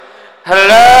You're a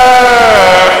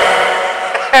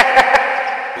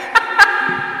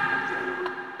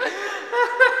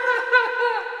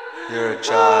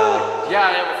child. Yeah,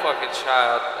 I am a fucking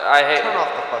child. I hate. Turn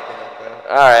off the fucking echo.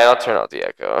 Alright, I'll turn off the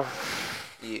echo.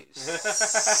 You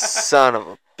son of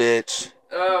a bitch.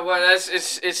 Well,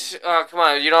 it's. Come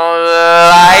on, you don't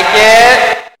like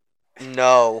it?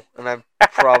 No, and I'm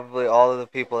probably all of the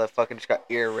people that fucking just got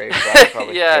ear raped. I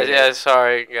probably hate it.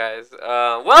 Sorry, guys.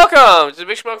 Welcome to the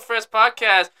Big Smoke Friends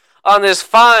podcast on this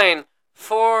fine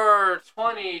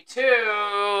 422.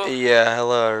 Yeah,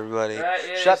 hello everybody.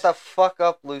 Shut the fuck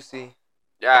up, Lucy.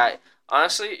 Alright,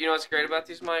 honestly, you know what's great about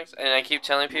these mics? And I keep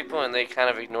telling people, and they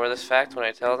kind of ignore this fact when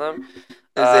I tell them.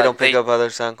 Is they don't pick up other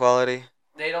sound quality?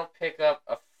 They don't pick up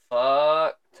a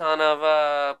fuck ton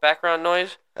of background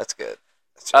noise. That's good.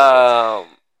 Do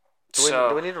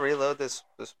we need to reload this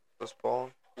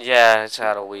ball? Yeah, it's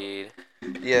out of weed.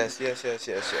 Yes.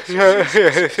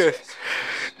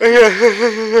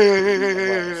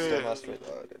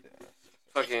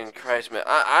 Fucking Christ, man.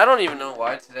 I don't even know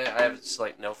why today. I have just,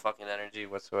 like, no fucking energy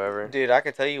whatsoever. Dude, I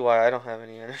can tell you why I don't have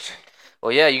any energy.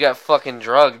 Well, yeah, you got fucking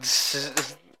drugs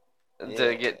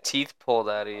to get teeth pulled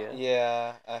out of you.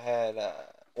 Yeah, I had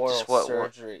oral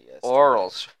surgery yesterday.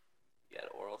 Orals. You had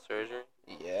oral surgery?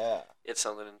 Yeah. You had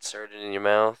something inserted in your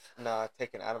mouth? Nah,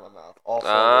 taken out of my mouth. All four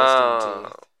wisdom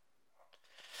teeth.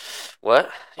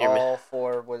 What? All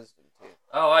four wisdom teeth.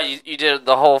 Oh, wow, you did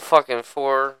the whole fucking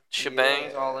four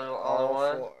shebangs all in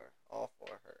one? All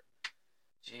four hurt.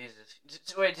 Jesus.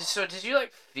 Wait, so did you,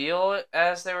 like, feel it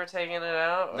as they were taking it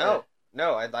out? Or?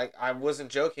 No, I wasn't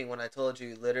joking when I told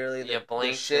you literally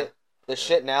the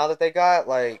shit now that they got,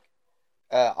 like,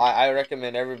 I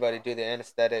recommend everybody do the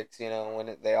anesthetics, you know,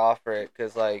 when they offer it,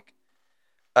 because, like,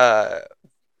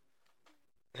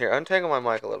 here, untangle my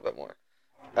mic a little bit more.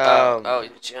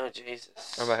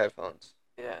 Jesus. Or my headphones.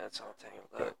 Yeah, it's all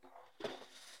tangled up.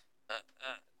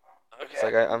 Okay. It's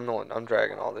like I'm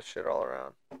dragging all this shit all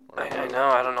around. I know,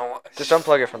 I don't know what. Just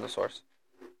unplug it from the source.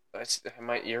 I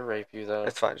might ear rape you, though.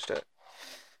 It's fine, just do it.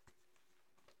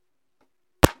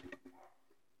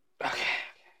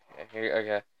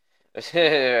 Okay.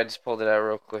 I just pulled it out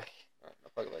real quick. Alright,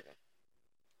 I'll plug it back in.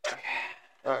 Okay.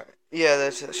 Alright. Yeah,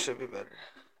 that should be better.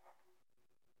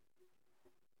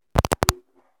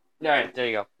 Alright, there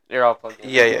you go. You're all plugged in.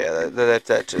 Yeah,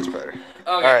 that's just better.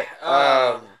 Okay.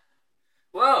 Alright.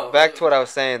 Whoa. Back to what I was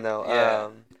saying,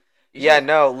 though.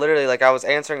 No, literally, like, I was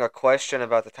answering a question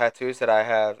about the tattoos that I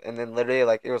have, and then literally,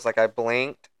 like, it was like I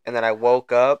blinked, and then I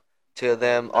woke up to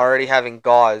them already having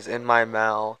gauze in my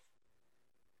mouth.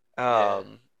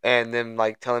 And then,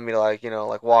 like, telling me to, like, you know,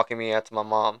 like, walking me out to my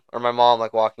mom. Or my mom,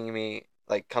 like, walking me,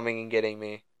 like, coming and getting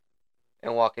me.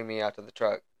 And walking me out to the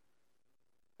truck.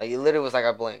 Like, it literally was like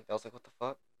I blinked. I was like, what the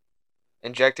fuck?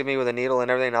 Injected me with a needle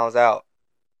and everything, and I was out.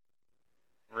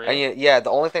 Really? And yeah, the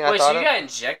only thing I thought so you got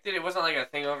injected? It wasn't like a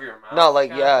thing over your mouth? No,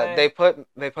 like, yeah, they put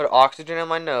oxygen in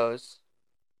my nose.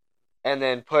 And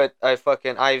then put a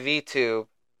fucking IV tube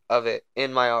of it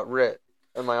in my arm.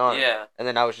 Yeah. And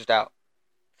then I was just out.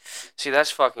 See,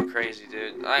 that's fucking crazy,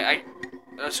 dude.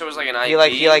 So it was like an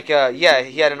IV? He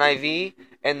had an IV,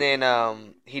 and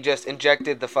then he just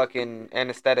injected the fucking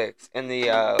anesthetics in the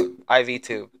IV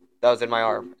tube that was in my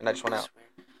arm, and I just went out.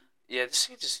 Yeah, this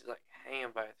thing just, like,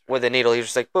 hanging by a thread. With a needle, he was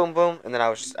just like, boom, boom, and then I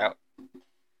was just out.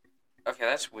 Okay,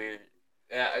 that's weird.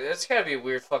 Yeah, that's gotta be a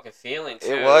weird fucking feeling,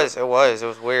 too. It was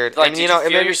weird. Like, did you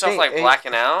feel yourself, like,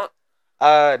 blacking out?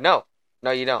 No,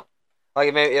 you don't.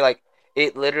 Like,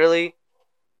 it literally...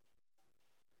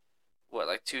 What,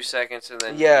 like 2 seconds and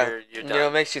then you're done? You know,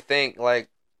 it makes you think, like...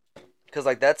 Because,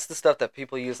 like, that's the stuff that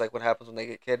people use, like, what happens when they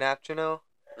get kidnapped, you know?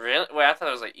 Really? Wait, I thought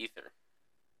it was, like, ether.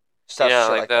 Stuff, yeah,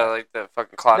 like the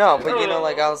fucking clock. No, but, you know,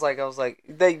 like, I was like,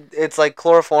 it's, like,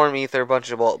 chloroform, ether, a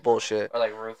bunch of bullshit. Or,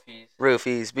 like, roofies.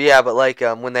 Roofies. But, yeah, but, like,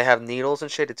 when they have needles and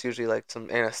shit, it's usually, like, some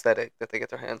anesthetic that they get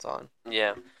their hands on.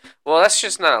 Yeah. Well, that's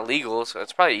just not illegal, so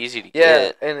it's probably easy to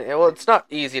get. Yeah, and, well, it's not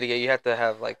easy to get. You have to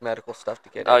have, like, medical stuff to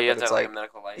get it. Oh, you have to have, like, a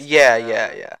medical license.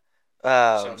 Yeah.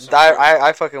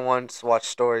 I fucking once watched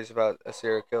stories about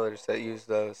serial killers that use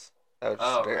those. That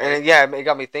was and it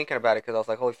got me thinking about it because I was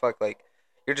like, holy fuck, like,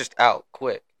 you're just out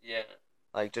quick. Yeah.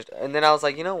 Like, and then I was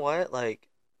like, you know what? Like,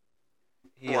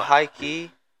 high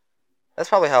key. That's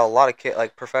probably how a lot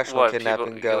of professional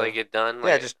kidnapping go. Like, get done?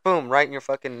 Yeah, just boom, right in your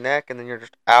fucking neck, and then you're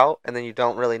just out, and then you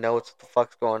don't really know what the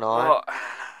fuck's going on. Well,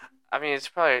 I mean, it's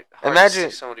probably hard to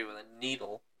stick somebody with a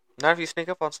needle. Not if you sneak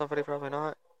up on somebody, probably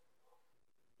not.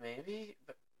 Maybe,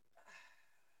 but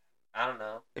I don't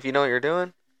know. If you know what you're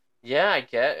doing? Yeah, I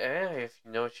get. Yeah, if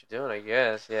you know what you're doing, I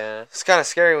guess. Yeah. It's kind of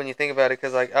scary when you think about it,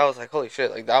 because, like, I was like, holy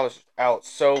shit, like, I was out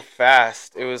so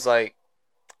fast. It was like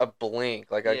a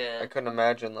blink. Like Yeah. I couldn't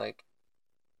imagine like,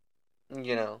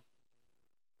 you know,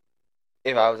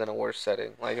 if I was in a worse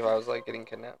setting, like if I was like getting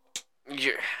kidnapped.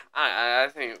 I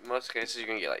think in most cases you're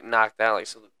gonna get like knocked out, like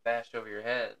something bashed over your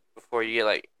head before you get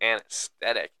like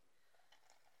anesthetic.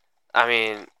 I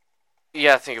mean, you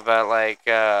gotta think about like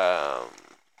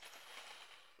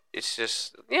it's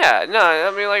just yeah no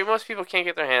I mean like most people can't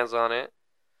get their hands on it,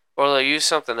 or they'll use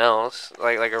something else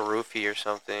like a roofie or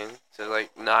something to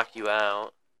like knock you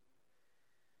out.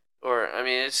 Or I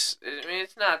mean it's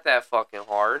not that fucking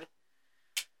hard.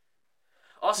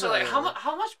 Also, No, like yeah.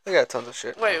 how much? I got tons of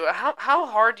shit. Wait, how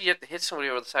hard do you have to hit somebody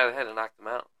over the side of the head to knock them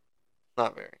out?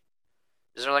 Not very.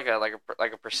 Is there like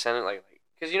a percentage like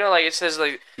because you know like it says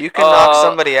like You can knock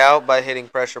somebody out by hitting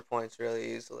pressure points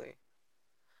really easily.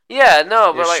 yeah no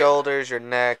Your but like shoulders, your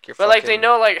neck, your. but like they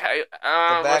know like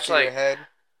how the back much of like your head.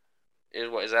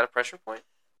 is that a pressure point?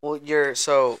 Well,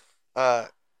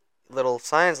 little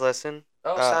science lesson.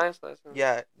 Oh, science lesson.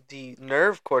 Yeah, the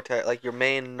nerve cortex, like your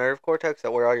main nerve cortex,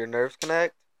 that where all your nerves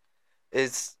connect, and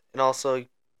also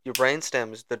your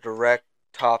brainstem is the direct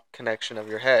top connection of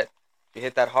your head. If you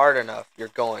hit that hard enough, you're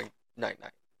going night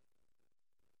night.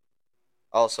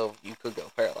 Also, you could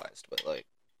go paralyzed, but like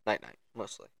night night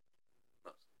mostly.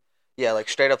 Yeah, like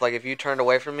straight up, like if you turned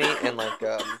away from me and like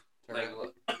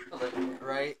Look.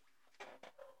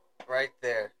 right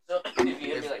there. So if you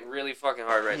hit me like really fucking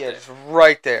hard right there. Just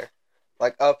right there,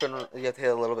 like up, and you have to hit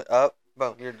a little bit up.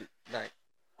 Boom, you're night.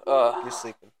 You're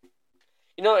sleeping.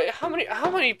 You know how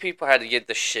many people had to get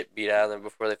the shit beat out of them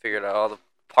before they figured out all the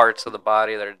parts of the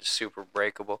body that are just super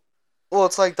breakable? Well,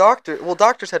 it's like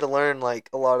doctors had to learn like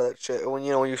a lot of that shit when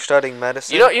you're studying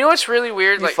medicine. You know what's really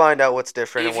weird? You like find out what's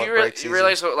different and what breaks you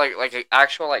realize what like an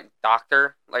actual like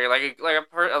doctor,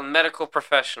 a medical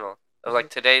professional of like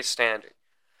today's standard,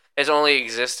 has only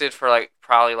existed for like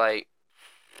probably like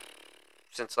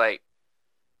since like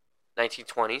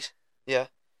 1920s. Yeah.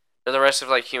 Or the rest of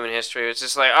like human history, it's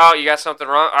just like, oh, you got something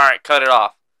wrong. All right, cut it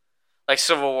off. Like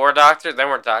Civil War doctors, they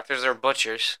weren't doctors; they were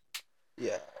butchers.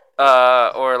 Yeah.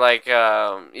 Or like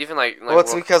even like well,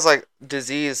 it's because like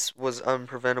disease was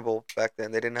unpreventable back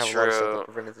then. They didn't have a lot of stuff that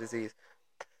prevented disease.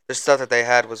 The stuff that they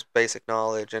had was basic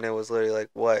knowledge, and it was literally like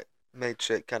what made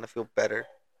shit kind of feel better.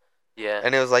 Yeah.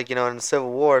 And it was like, in the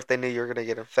Civil War, if they knew you were gonna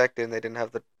get infected and they didn't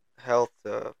have the health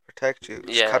to protect you,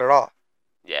 just cut it off.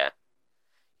 Yeah.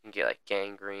 You can get like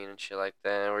gangrene and shit like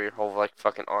that, where your whole like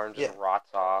fucking arm just rots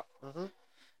off. Mm-hmm.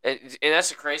 And that's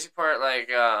the crazy part. Like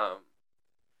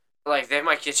they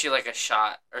might get you like a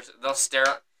shot, or they'll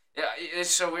sterilize. Yeah, it's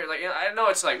so weird. Like I know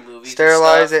it's like movies.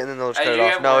 Sterilize it and then they'll just cut it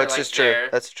off. No, it's like, just true.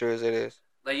 That's true as it is.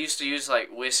 They used to use like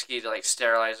whiskey to like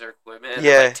sterilize their equipment. And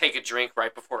yeah. Like, take a drink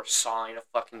right before sawing a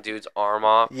fucking dude's arm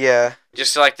off. Yeah.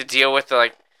 Just to like to deal with the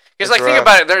like, because like think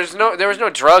about it. There was no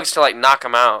drugs to like knock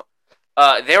them out.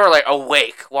 They were like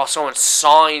awake while someone's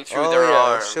sawing through their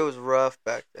arm. That shit was rough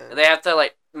back then. And they have to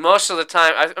like most of the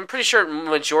time. I'm pretty sure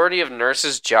majority of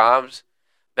nurses' jobs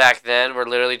back then were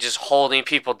literally just holding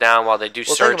people down while they do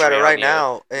surgery. Think about it right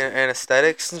now.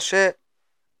 Anesthetics and shit.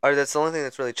 That's the only thing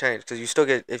that's really changed, because you still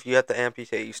get, if you have to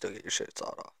amputate, you still get your shit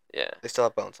sawed off. Yeah. They still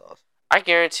have bone saws. I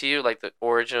guarantee you, like, the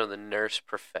origin of the nurse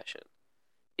profession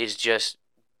is just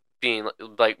being,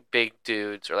 like, big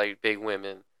dudes or, like, big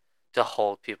women to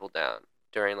hold people down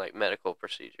during, like, medical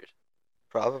procedures.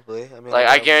 Probably. I mean, like,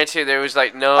 I guarantee there was,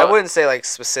 like, no... I wouldn't say, like,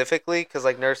 specifically, because,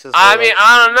 like, nurses... I mean,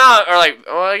 I don't know. Or, like,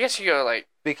 well, I guess you go, like...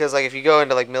 Because, like, if you go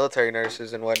into, like, military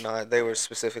nurses and whatnot, they were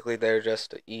specifically there just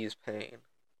to ease pain.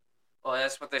 Well,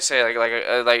 that's what they say. Like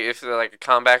if they're like a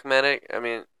combat medic, I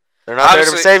mean, they're not there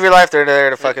to save your life. They're there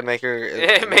to fucking make your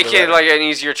make it like an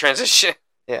easier transition.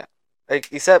 Yeah, like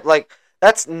except like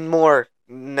that's more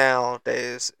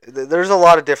nowadays. There's a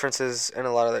lot of differences in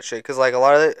a lot of that shit. Cause like a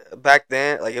lot of it back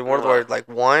then, like in World War like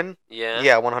One, yeah,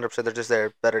 100%. They're just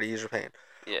there better to ease your pain.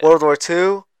 Yeah. World War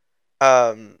Two,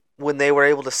 when they were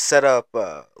able to set up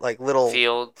like little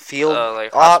field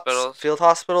like hospitals. Field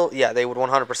hospital, yeah, they would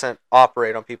 100%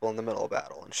 operate on people in the middle of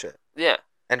battle and shit. Yeah.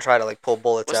 And try to like pull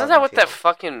bullets out. Wasn't that what that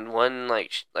fucking one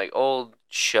like old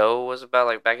show was about,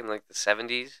 like back in like the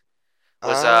 70s?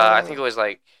 Was I think it was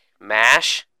like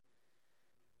MASH.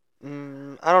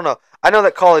 I don't know. I know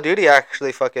that Call of Duty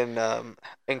actually fucking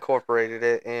incorporated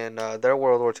it in their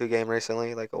World War II game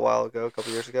recently, like a while ago, a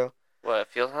couple years ago. What, a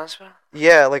field hospital?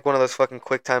 Yeah, like one of those fucking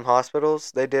quick time hospitals.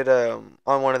 They did on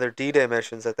one of their D-Day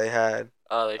missions that they had.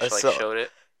 Oh, they showed it?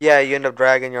 Yeah, you end up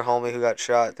dragging your homie who got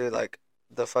shot through like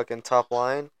the fucking top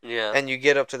line. Yeah. And you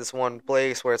get up to this one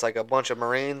place where it's like a bunch of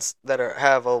Marines that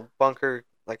have a bunker,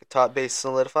 like a top base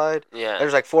solidified. Yeah.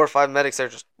 There's like 4 or 5 medics there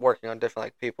just working on different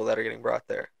like people that are getting brought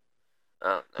there.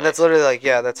 Oh, And that's nice. literally like,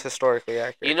 yeah, that's historically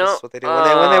accurate. You 'cause know, that's what they do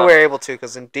when they were able to.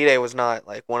 Because in D-Day was not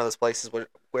like one of those places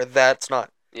where that's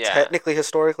not yeah, technically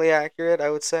historically accurate. I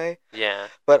would say, yeah,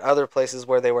 but other places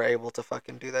where they were able to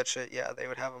fucking do that shit, yeah, they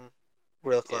would have them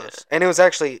real yeah. close. And it was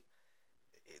actually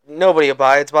nobody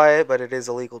abides by it, but it is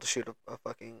illegal to shoot a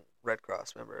fucking Red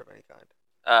Cross member of any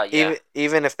kind, Yeah.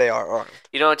 even if they are armed.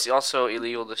 You know, it's also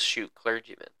illegal to shoot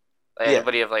clergymen. Like Yeah.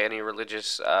 anybody of like any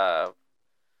religious,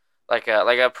 like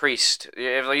a priest.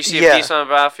 If you see a Yeah. priest on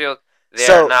the battlefield, they are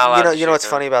So not allowed to you know shoot what's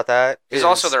them. funny about that Because is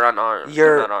also they're unarmed. They're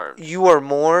you're not armed. you are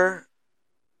more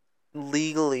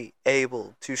legally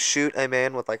able to shoot a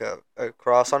man with like a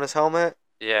cross on his helmet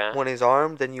Yeah. when he's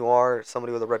armed than you are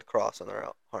somebody with a red cross on their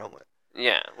helmet.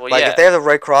 Yeah. Well, Like yeah. if they have the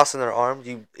red cross in their arm,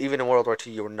 you even in World War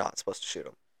II, you were not supposed to shoot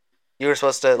them. You were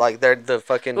supposed to like they're the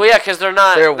fucking Well, yeah, because they're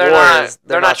not. their They're war not. is-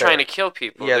 They're they're not not trying there. to kill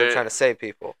people. yeah they're trying to save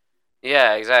people.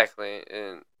 Yeah, exactly.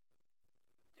 And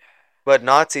But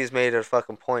Nazis made it a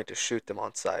fucking point to shoot them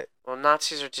on sight. well,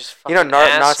 Nazis are just You fucking know,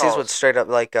 Nazis assholes. would straight up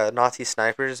like Nazi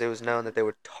snipers. It was known that they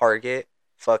would target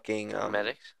fucking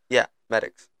Medics. Yeah,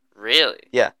 medics. Really?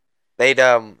 They'd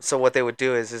so what they would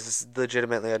do is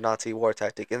legitimately a Nazi war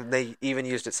tactic, and they even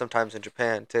used it sometimes in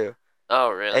Japan too. Oh,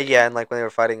 really? Yeah, and like when they were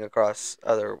fighting across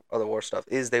other war stuff,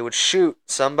 is they would shoot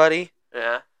somebody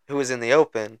Yeah. who was in the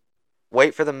open,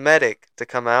 wait for the medic to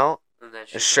come out, And then and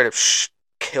shoot straight up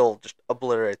kill, just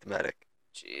obliterate the medic,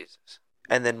 Jesus.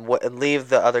 and then and leave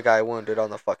the other guy wounded on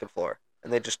the fucking floor,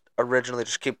 and they just originally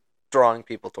just keep drawing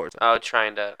people towards him. Oh,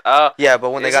 trying to. Oh. Yeah,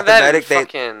 but when they got Isn't the that medic,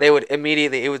 fucking... they would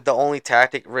immediately. It was the only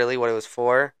tactic, really, what it was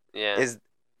for, Yeah. is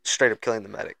straight up killing the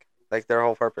medic. Like their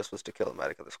whole purpose was to kill the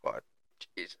medic of the squad.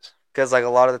 Jesus. Because like a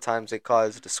lot of the times it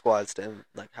caused the squads to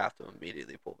like have to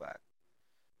immediately pull back.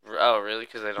 Oh, really?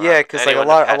 Because they don't. Yeah, have because like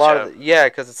anyone to patch up.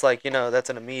 because it's like that's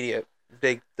an immediate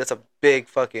that's a big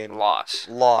fucking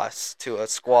loss. to a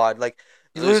squad. Like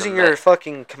Lose a losing your medic.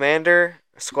 fucking commander,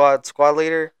 squad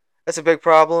leader, that's a big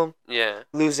problem. Yeah.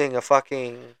 Losing a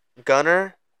fucking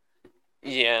gunner,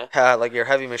 Yeah. like your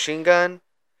heavy machine gun,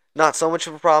 not so much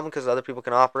of a problem because other people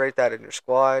can operate that in your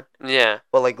squad. Yeah.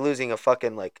 But like losing a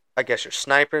fucking like I guess your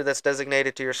sniper that's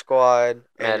designated to your squad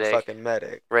and your Medic. fucking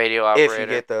medic. Radio operator. If you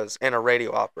get those, and a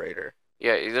radio operator.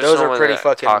 Yeah, there's Those are someone pretty that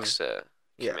fucking- talks to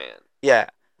yeah. command. Yeah,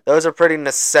 those are pretty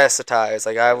necessitized.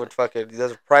 Like I would fucking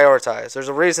those are prioritized. There's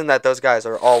a reason that those guys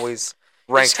are always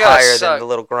ranked gotta higher suck. than the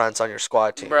little grunts on your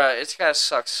squad team. Bruh, it's gotta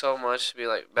suck so much to be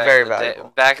like Very in the valuable. Day,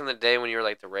 back in the day when you were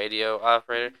like the radio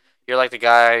operator, you're like the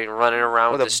guy running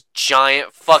around with With a this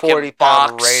giant fucking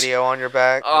 40-pound box. radio on your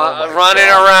back. Oh my Running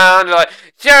God. around like,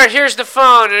 here's the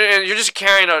phone, and you're just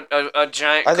carrying a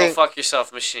giant I go think- fuck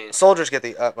yourself machine. Soldiers get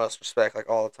the utmost respect like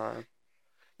all the time.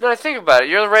 No, think about it.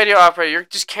 You're the radio operator. You're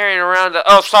just carrying around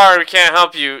the sorry, we can't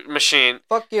help you machine.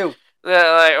 Fuck you. Or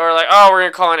oh, we're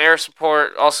gonna call in air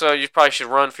support. Also, you probably should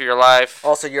run for your life.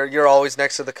 Also, you're always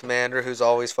next to the commander who's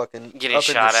always fucking Getting up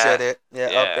shot in the at. shit. Up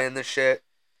Yeah. in the shit.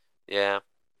 Yeah.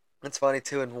 It's funny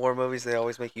too in war movies they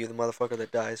always make you the motherfucker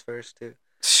that dies first too.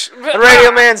 But, The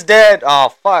radio man's dead. Oh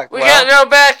fuck. We well, got no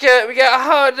backup. We got to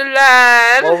hold the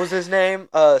line. what was his name?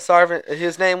 Sergeant.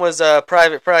 His name was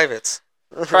Private Privates.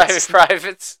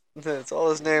 Privates. That's all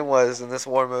his name was in this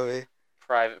war movie.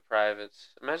 Privates.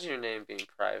 Imagine your name being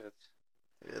Privates.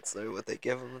 It's like what they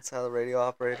give him. That's how the radio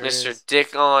operator Mr. is.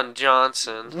 Dick on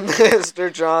Johnson.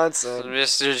 Mr. Johnson.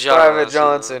 Mr. Johnson. Private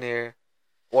Johnson here,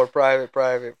 or Private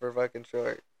for fucking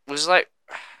short. It was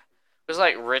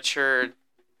like Richard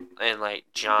and like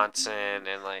Johnson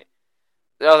and like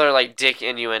the other like Dick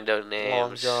innuendo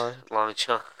names. Long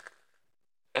John.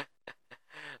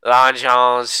 Long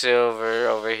John Silver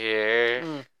over here.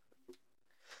 Mm.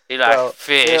 He like Well,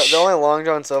 fish. The only Long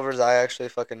John Silver's I actually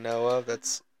fucking know of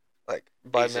that's like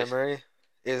by Jesus. memory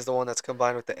is the one that's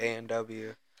combined with the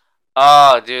A&W.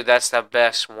 Oh, dude, that's the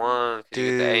best one. 'Cause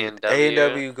you get Dude, the A&W.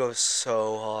 A&W goes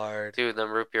so hard. Dude,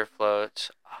 them root beer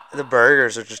floats. The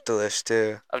burgers are just delicious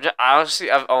too.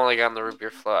 I've only gotten the root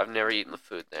beer float. I've never eaten the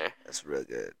food there. That's real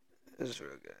good. It's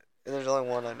real good. And there's only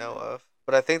one I know of,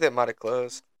 but I think they might have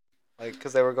closed, like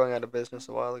because they were going out of business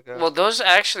a while ago. Well, those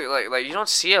actually like you don't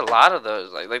see a lot of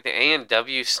those like the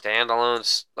A&W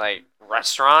standalone like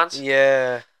restaurants.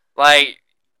 Yeah, Like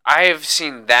I've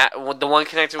seen that the one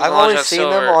connected with I've Long only John seen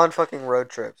Silver. them on fucking road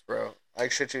trips, bro. I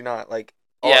shit you not. Like,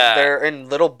 Yeah. they're in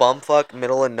little bumfuck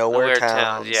middle of nowhere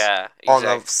towns. Yeah, on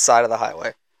exactly. the side of the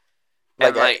highway.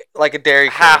 And, Like a Dairy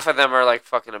Queen. half of them are like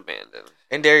fucking abandoned.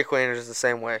 And Dairy Queen is the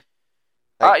same way.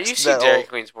 You see Dairy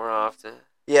Queens more often.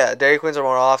 Yeah, Dairy Queens are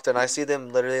more often. I see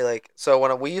them literally like so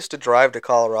when we used to drive to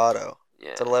Colorado. Yeah.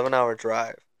 It's an 11-hour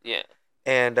drive. Yeah.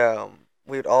 And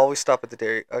we would always stop at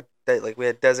the that like we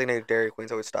had designated Dairy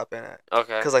Queens I would stop in at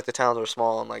Okay. because like the towns were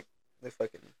small and like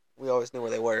we always knew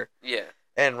where they were. Yeah.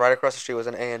 And right across the street was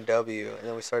an A&W, and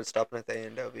then we started stopping at the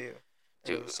A&W.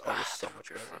 Dude, it was always so much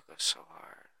better. It was so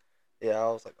hard. Yeah, I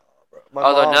was like, oh, bro.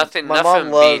 Although nothing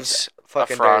beats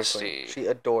fucking a Frosty. Dairy Queen. She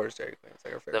adores Dairy Queen. It's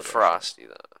like her favorite. The Frosty,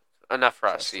 though. Not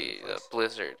Frosty, the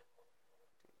Blizzard.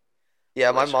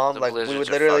 Yeah, my mom, like, we would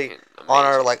literally, on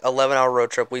our, like, 11-hour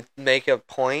road trip, we'd make a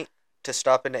point to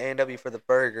stop into A&W for the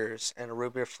burgers and a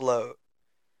root beer float.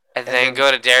 And then go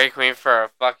to Dairy Queen for a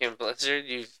fucking Blizzard?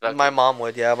 My mom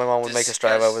would, yeah. My mom would make us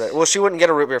drive over there. Well, she wouldn't get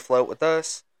a root beer float with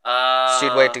us.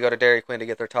 She'd wait to go to Dairy Queen to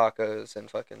get their tacos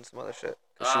and fucking some other shit.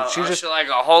 She just like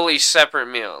a wholly separate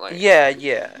meal. Like yeah.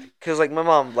 Because, like, my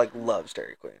mom, like, loves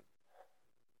Dairy Queen.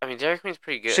 I mean, Dairy Queen's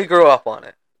pretty good. She grew up on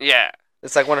it. Yeah.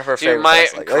 It's like one of her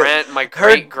favorites. My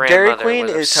great grandmother Dairy Queen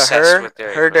was is to obsessed with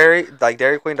Dairy Queen.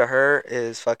 Dairy Queen to her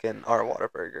is fucking our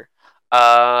Whataburger.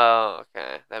 Oh,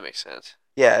 okay, that makes sense.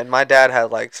 Yeah, and my dad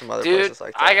had like some other places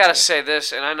like that. I gotta say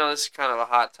this, and I know this is kind of a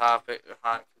hot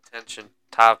contention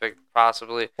topic,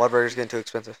 possibly. Whataburger's getting too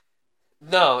expensive.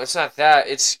 No, it's not that.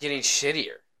 It's getting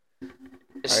shittier.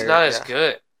 It's not as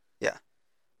good. Yeah.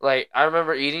 Like I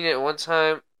remember eating it one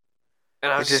time, and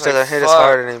I was it just like, doesn't hit as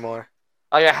hard anymore.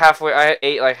 I got halfway. I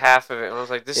ate like half of it, and I was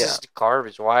like, "This is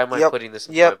garbage. Why am I putting this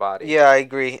in my body?" Yeah, I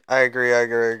agree.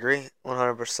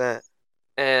 100%.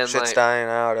 And shit's like, dying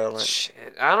out.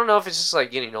 I don't know if it's just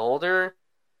like getting older,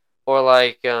 or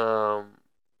like the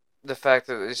fact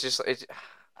that it's just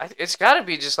it's got to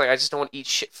be just like I just don't want to eat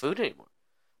shit food anymore,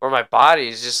 or my body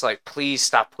is just like, please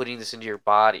stop putting this into your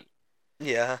body.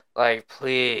 Yeah. Like,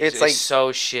 please. It's like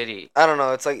so shitty. I don't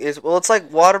know. It's like it's like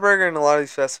Whataburger and a lot of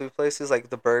these fast food places, like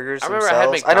the burgers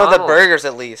themselves. I know the burgers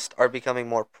at least are becoming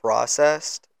more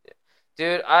processed.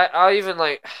 Dude, I even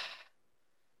like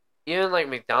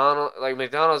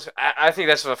McDonald's. I think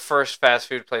that's the first fast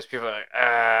food place people are like,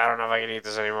 I don't know if I can eat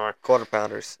this anymore. Quarter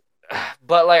pounders.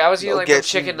 But like I was eating the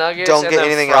chicken nuggets. Don't and get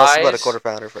anything fries. else but a quarter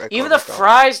pounder for. Even the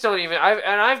fries don't even.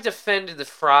 I've defended the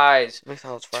fries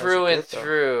through and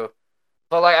through.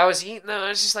 But like I was eating them, and I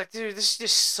was just like, dude, this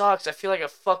just sucks. I feel like a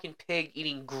fucking pig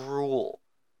eating gruel.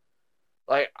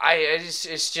 Like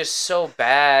it's just so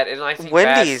bad, and I think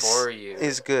Wendy's bad for you.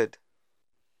 Is good.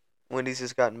 Wendy's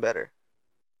has gotten better.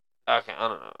 Okay, I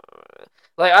don't know.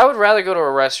 Like I would rather go to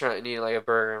a restaurant and eat like a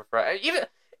burger and fry.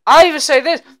 I even say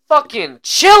this: fucking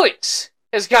Chili's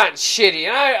has gotten shitty,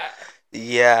 and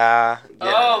Yeah.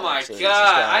 Oh my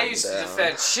god! I used to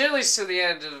defend Chili's to the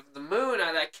end of the moon.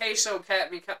 That queso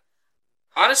kept me.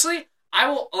 Honestly, I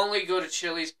will only go to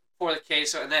Chili's for the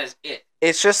queso, and that is it.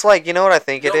 It's just like, you know what I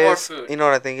think it is? No more food. You know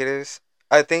what I think it is?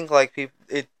 I think like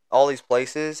all these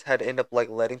places had to end up like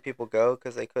letting people go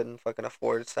because they couldn't fucking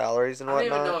afford salaries and whatnot. I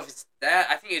don't even know if it's that.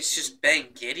 I think it's just been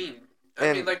getting.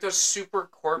 I mean, like those super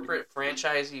corporate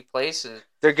franchisee places.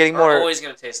 They're getting more. Always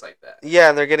gonna taste like that. Yeah,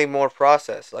 and they're getting more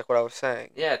processed, like what I was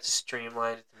saying. Yeah, it's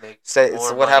streamlined to make. It's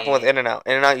what happened with In-N-Out.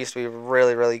 In-N-Out used to be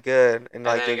really, really good, and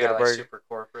like you get a burger. Super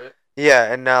corporate.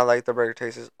 Yeah, and now like the burger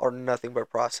tastes are nothing but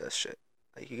processed shit.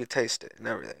 Like you could taste it and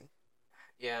everything.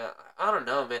 Yeah, I don't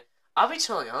know, man. I'll be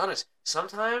totally honest.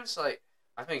 Sometimes, like,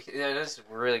 I think this is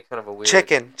really kind of a weird.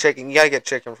 Chicken. You gotta get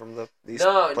chicken from these places.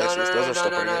 Those are still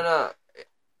pretty good. No.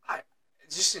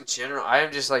 Just in general, I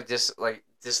am just like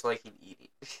disliking eating.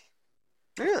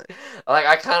 Really? Like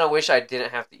I kind of wish I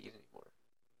didn't have to eat anymore.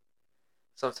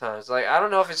 Sometimes, like I don't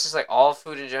know if it's just like all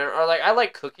food in general, or like I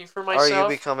like cooking for myself. Are you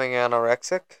becoming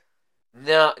anorexic?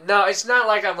 No, it's not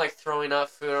like I'm like throwing up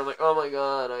food. I'm like, oh my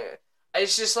god,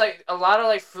 it's just like a lot of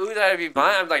like food that I'd be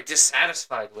buying, I'm like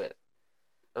dissatisfied with.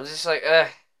 I'm just like,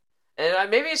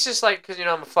 and maybe it's just like because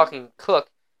I'm a fucking cook.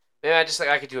 Maybe I just like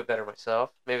I could do it better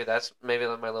myself. Maybe that's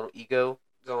like my little ego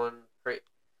going great.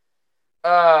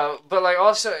 But like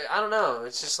also I don't know.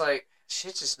 It's just like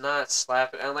shit's just not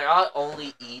slapping. And like I'll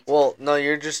only eat. Well, no,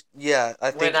 you're just I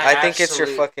think it's your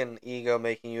fucking ego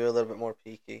making you a little bit more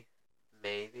peaky.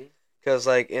 Maybe. Because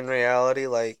like in reality,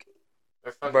 like,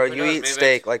 bro, you eat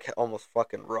steak like almost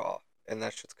fucking raw, and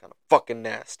that shit's kind of fucking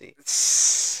nasty.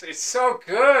 It's so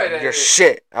good. You're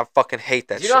shit. I fucking hate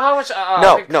that shit. You know how much?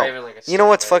 No. You know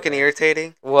what's fucking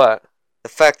irritating? What? The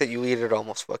fact that you eat it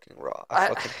almost fucking raw. I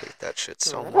fucking hate that shit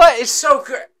so much. What? It's so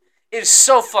good. It's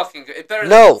so fucking good. It's better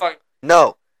than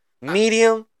No.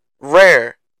 Medium,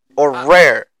 rare, or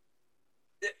rare.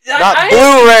 Not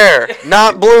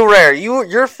blue rare.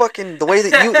 You're fucking the way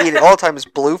that you eat it all the time is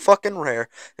blue fucking rare.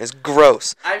 It's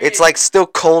gross. It's like still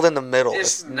cold in the middle.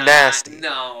 It's nasty.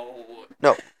 No.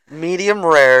 Medium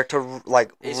rare to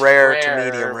like rare to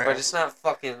medium rare. But it's not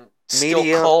fucking still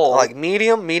cold. Like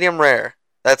medium rare.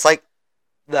 That's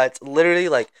literally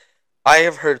like I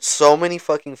have heard so many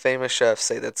fucking famous chefs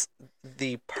say that's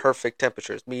the perfect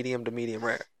temperatures, medium to medium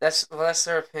rare. That's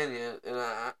their opinion, and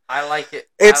I like it.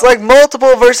 It's like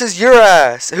multiple versus your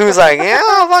ass, who's like, yeah,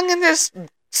 fucking just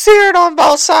sear it on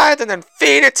both sides and then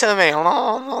feed it to me.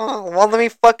 Well, let me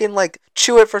fucking like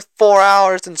chew it for 4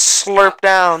 hours and slurp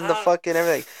down the fucking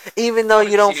everything, even though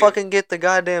you don't fucking get the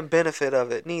goddamn benefit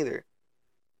of it neither.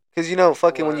 Because you know,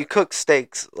 fucking when you cook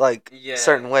steaks like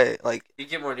certain way, like you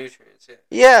get more nutrients. Yeah.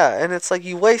 Yeah, and it's like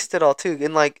you waste it all too,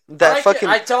 and like that fucking.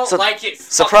 I don't like it.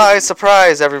 Surprise,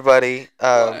 surprise, everybody!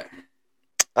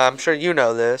 I'm sure you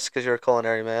know this because you're a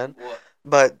culinary man. What?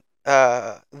 But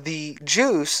the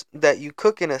juice that you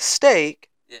cook in a steak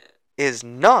is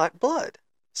not blood.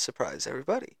 Surprise,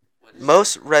 everybody!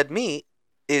 Most red meat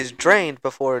is drained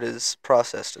before it is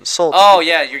processed and sold. Oh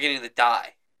yeah, you're getting the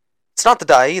dye. It's not the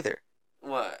dye either.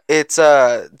 What? It's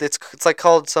like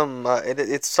called some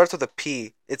it starts with a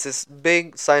P. It's this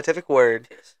big scientific word.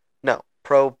 No,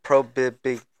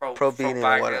 big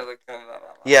whatever.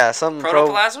 Yeah, something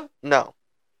protoplasm? No.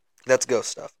 That's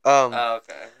ghost stuff. Oh,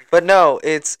 okay. But no,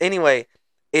 it's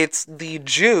it's the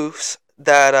juice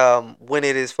that when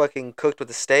it is fucking cooked with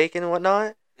the steak and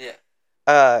whatnot. Yeah.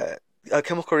 A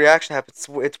chemical reaction happens.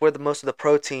 It's where the most of the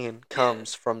protein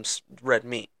comes from red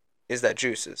meat. Is that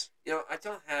juices? You know, I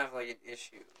don't have like an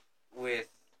issue with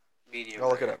medium. I'll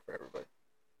look it up for everybody.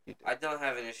 I don't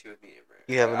have an issue with medium rare.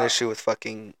 You have an issue with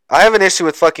fucking. I have an issue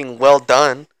with fucking well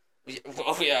done.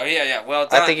 Oh yeah. Well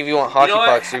done. I think if you want hockey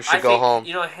pucks, you should go home.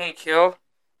 You know Hank Hill?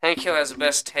 Hank Hill has the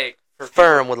best take.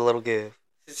 Firm with a little give.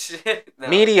 No.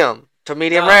 Medium to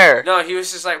medium rare. No, he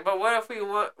was just like, but what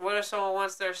if someone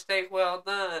wants their steak well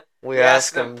done? We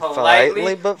ask them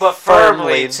politely but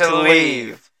firmly to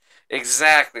leave.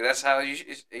 Exactly. That's how you.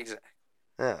 Exactly.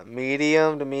 Yeah,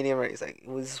 medium to medium rare. He's like,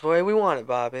 this is the way we want it,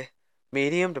 Bobby.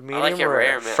 Medium to medium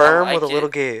rare. Man. Firm with a little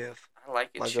give. I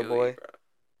like it, my chewy, good boy. bro.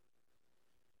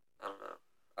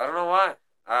 I don't know why.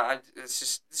 It's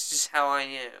just how I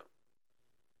am.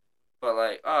 But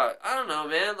like, I don't know,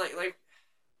 man. Like.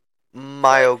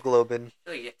 Myoglobin. I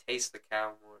feel like you taste the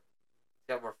cow more. It's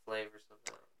got more flavor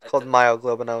somehow. It's called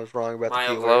myoglobin. I was wrong about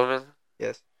the keyword. Myoglobin?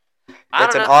 Yes.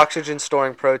 It's an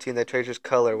oxygen-storing protein that changes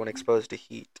color when exposed to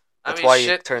heat. That's why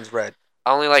it turns red.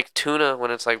 I only like tuna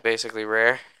when it's like basically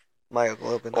rare.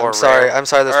 Myoglobin. I'm sorry.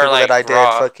 There's people like that I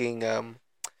did fucking.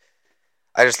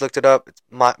 I just looked it up. It's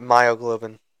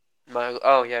myoglobin.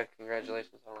 Oh yeah!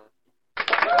 Congratulations on it.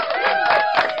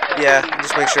 Yeah,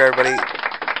 just make sure everybody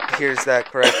hears that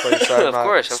correctly, so I'm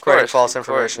not spreading false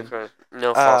information.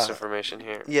 No false information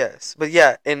here. Yes, but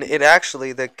yeah, and it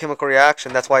actually the chemical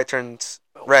reaction. That's why it turns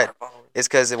red. Is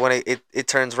because when it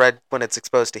turns red when it's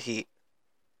exposed to heat.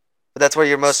 But that's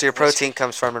where most of your protein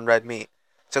comes from in red meat.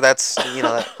 So that's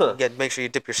make sure you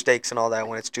dip your steaks and all that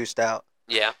when it's juiced out.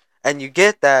 Yeah. And you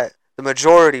get that the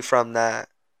majority from that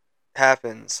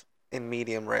happens in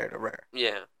medium rare to rare.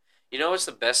 Yeah. You know what's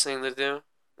the best thing to do?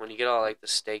 When you get all like the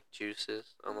steak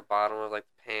juices on the bottom of like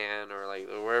the pan or like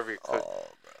wherever you're cooking. Oh,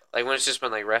 bro. Like when it's just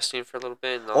been like resting for a little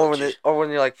bit. And or when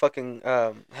you're like fucking.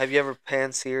 Have you ever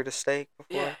pan seared a steak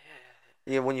before? Yeah.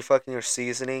 Yeah, when you fucking your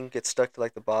seasoning gets stuck to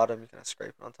like the bottom, you kind of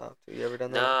scrape it on top too. You ever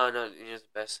done that? No. You know the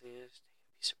best thing is take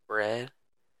a piece of bread,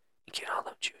 and get all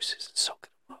them juices and soak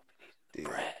them up and eat the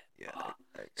bread. Yeah.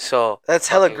 So that's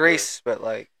hella grease, but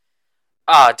like.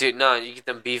 Dude, no, you get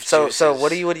them beef juices. So what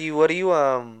do you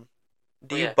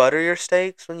do you butter your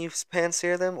steaks when you pan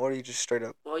sear them, or do you just straight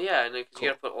up? Well, yeah, and because you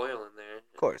gotta put oil in there.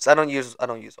 Of course, I don't use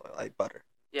oil. I butter.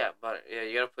 Yeah, butter. Yeah,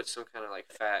 you gotta put some kind of like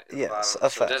fat in the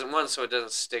bottom. So it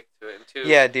doesn't stick to it, and two.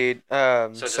 Yeah, dude.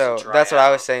 So that's what I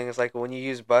was saying is like when you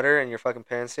use butter and you're fucking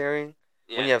pan searing,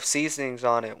 when you have seasonings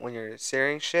on it, when you're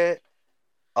searing shit.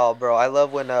 Oh, bro, I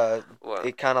love when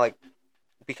it kind of like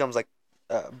becomes like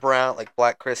brown, like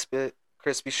black crispy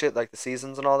shit, like the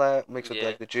seasons and all that, mixed with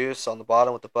like the juice on the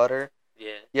bottom with the butter.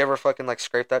 Yeah. You ever fucking like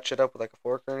scrape that shit up with like a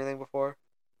fork or anything before?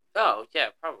 Oh yeah,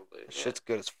 probably. Shit's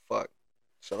good as fuck.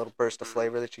 Just a little burst of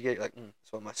flavor that you get. You're like,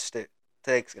 that's what my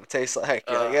steak's gonna taste like.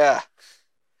 You're like, yeah.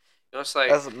 You know, it's like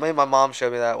maybe my mom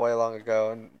showed me that way long ago,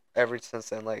 and ever since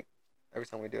then, like every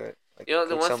time we do it. Like, you know,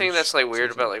 the one thing that's like weird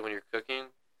about like when you're cooking,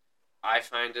 I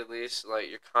find at least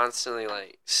like you're constantly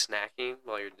like snacking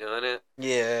while you're doing it.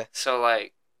 Yeah. So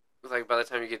like by the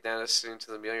time you get down to sitting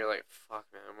to the meal, you're like, fuck,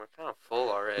 man, I'm kind of full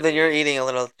already. Then you're eating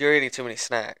too many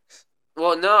snacks.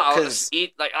 Well, no, I'll just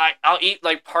eat like I'll eat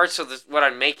like parts of what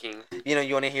I'm making. You know,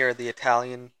 you want to hear the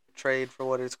Italian trade for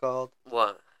what it's called?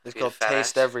 What? It's called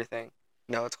taste everything.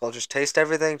 No, it's called just taste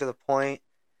everything to the point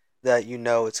that you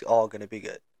know it's all gonna be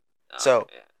good. So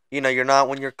You know, you're not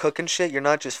when you're cooking shit. You're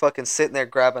not just fucking sitting there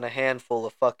grabbing a handful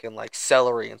of fucking like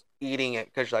celery and eating it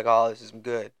because you're like, oh, this is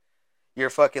good. You're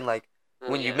fucking like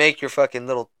Well, when you yeah. make your fucking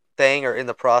little thing or in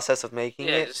the process of making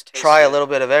Yeah, it, just taste try a it. little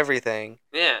bit of everything,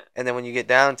 Yeah. and then when you get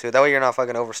down to it, that way you're not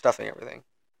fucking overstuffing everything.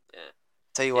 Yeah.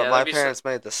 Tell you Yeah, what, my that'd be parents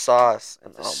made the sauce,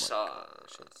 and the oh my god, that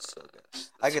shit's so good.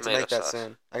 sauce. I get to Tomato make that sauce.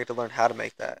 soon. I get to learn how to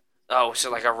make that. Oh, so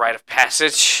like a rite of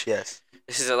passage? Yes.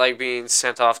 Is it like being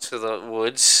sent off to the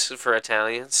woods for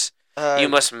Italians? You Uh,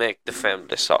 must make the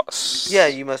family sauce. yeah,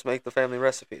 you must make the family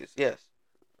recipes. Yes.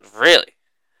 Really?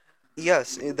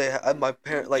 Yes, they. My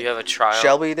parent Do you have a trial?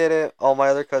 Shelby did it. All my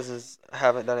other cousins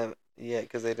haven't done it yet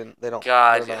because they didn't. They don't.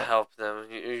 God, they're not, help them.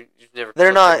 You've never. they're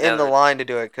cooked not in together. the line to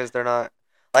do it because they're not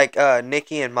like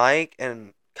Nikki and Mike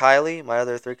and Kylie, my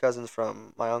other three cousins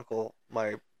from my uncle,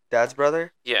 my dad's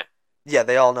brother. Yeah. Yeah,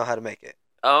 they all know how to make it.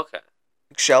 Oh, okay.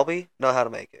 Shelby know how to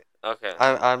make it. Okay.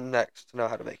 I'm next to know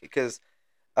how to make it because,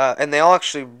 and they all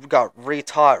actually got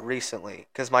retaught recently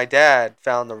because my dad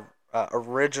found the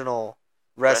original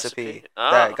recipe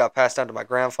Oh. that got passed down to my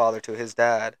grandfather to his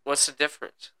dad. What's the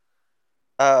difference?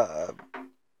 Uh,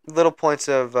 little points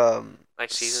of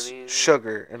Like seasoning?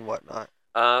 sugar and whatnot.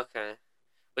 Oh, okay.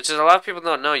 Which is a lot of people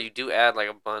don't know. You do add like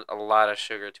a lot of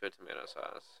sugar to a tomato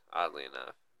sauce. Oddly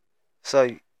enough.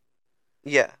 So,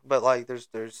 yeah, but like there's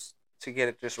to get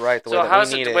it just right the way So that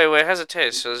how's we need it? it. Wait. How's it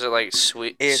taste? So is it like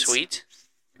sweet? It's- Sweet?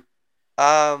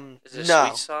 Is it No,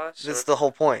 sweet sauce? that's the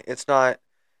whole point. It's not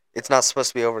supposed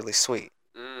to be overly sweet.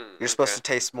 You're supposed to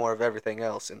taste more of everything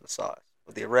else in the sauce.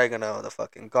 With the oregano, the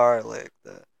fucking garlic,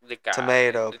 the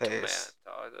tomato paste.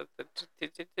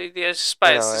 The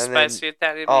spicy, and then- spicy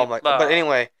Italian oh my! meatball. But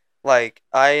anyway, like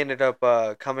I ended up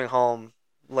coming home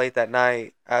late that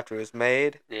night after it was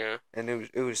made, Yeah. and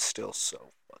it was still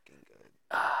so fucking good.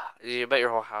 I bet your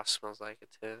whole house smells like it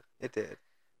too. It did.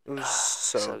 It was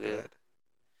So so good. good.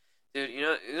 Dude, you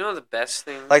know the best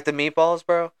thing? Like the meatballs,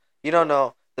 bro. You don't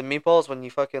know the meatballs when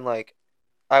you fucking like,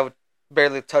 I would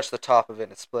barely touch the top of it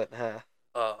and it split in half.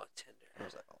 Oh, tender. I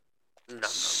was like, oh, Nom, nom,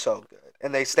 so nom. good,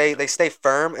 and they stay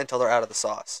firm until they're out of the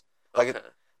sauce. Like Okay.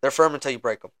 they're firm until you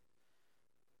break them.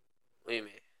 What do you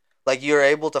mean? Like you're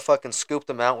able to fucking scoop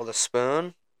them out with a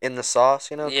spoon in the sauce,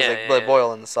 you know, because Yeah, they yeah.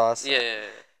 boil in the sauce.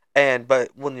 Yeah.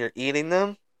 But when you're eating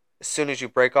them, as soon as you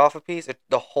break off a piece,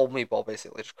 the whole meatball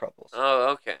basically just crumbles Oh,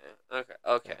 okay.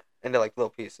 Okay. into like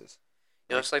little pieces.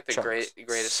 You know, it's like the chunks.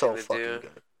 greatest so thing to fucking do.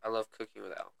 good. I love cooking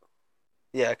with alcohol.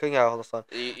 Yeah, cooking out all the fun.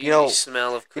 You know-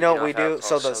 smell of You cooking know what we off do?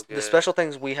 alcohol So is the good. special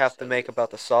things we have to So make good.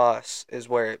 about the sauce is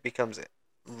where it becomes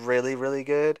really, really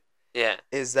good. Yeah.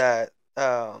 Is that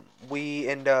we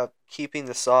end up keeping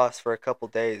the sauce for a couple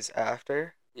days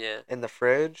after Yeah. in the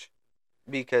fridge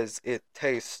because it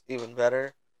tastes even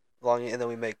better. And then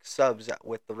we make subs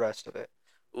with the rest of it.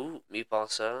 Ooh, meatball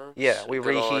subs. Yeah, we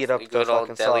Good old- reheat up the good old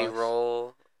fucking deli sauce.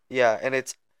 roll Yeah, and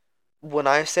it's when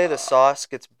I say the sauce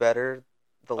gets better,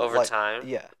 the over time.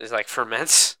 Yeah, It's like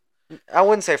ferments. I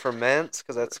wouldn't say ferments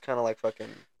because that's kind of like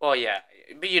fucking. Well, yeah,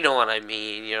 but you know what I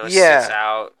mean. You know, it Yeah. sits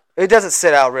out. It doesn't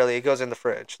sit out really. It goes in the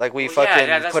fridge. Like we Well, yeah, fucking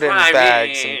yeah, that's put it in what I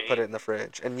bags mean. and put it in the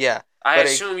fridge. And yeah, I But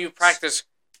it- assume you practice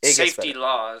it gets safety better.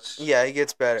 laws. Yeah, it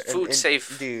gets better. Food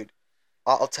safe. Dude.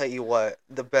 I'll tell you what,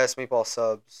 the best meatball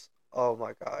subs. Oh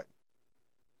my god.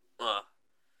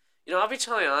 You know, I'll be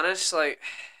totally honest. Like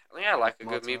I like a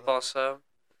good Mozzarella. meatball sub,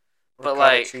 But, Ricotta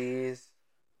like- cheese.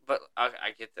 but I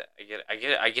get that.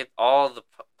 I get all the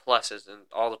pluses and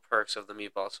all the perks of the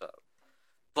meatball sub,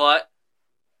 but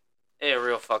it's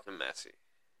real fucking messy.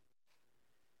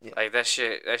 Yeah. Like that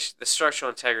shit. The structural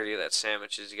integrity of that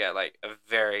sandwich is you got like a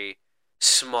very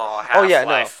small half-life. Oh, yeah,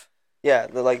 no. Yeah,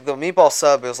 the meatball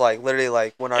sub is like literally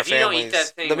like when our If you don't families. eat that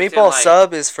thing The within, meatball like,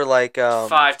 sub is for like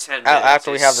 5-10 minutes.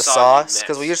 after we it's have the soggy sauce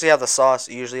because we mess. usually have the sauce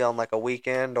usually on like a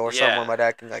weekend or something Yeah. where my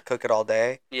dad can like cook it all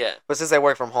day. Yeah. But since they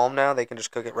work from home now, they can just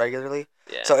cook it regularly.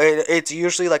 Yeah. So it's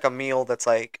usually like a meal that's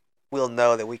like we'll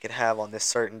know that we can have on this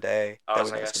certain day. Oh, that it's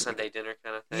we know like a it's gonna be Sunday dinner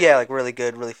kind of good. thing. Yeah, like really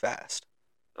good, really fast.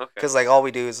 Okay. Because like all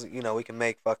we do is we can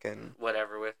make fucking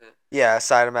Whatever with it. a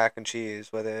side of mac and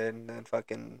cheese with it and then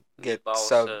fucking get Meatball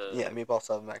sub sub. meatball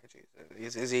sub mac and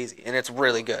cheese. It's easy and it's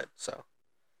really good. So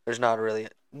there's not really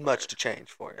much to change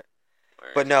for it.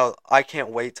 But no, I can't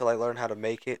wait till I learn how to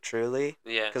make it truly.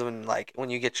 Yeah. Because when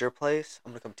you get your place,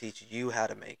 I'm gonna come teach you how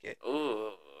to make it.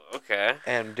 Ooh. Okay.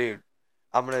 And dude,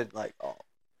 I'm gonna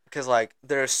because like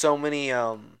there are so many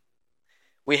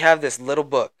we have this little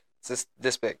book. It's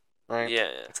this big, right? Yeah.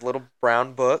 It's a little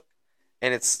brown book,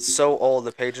 and it's so old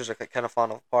the pages are kind of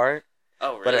falling apart.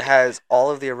 Oh, really? But it has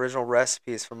all of the original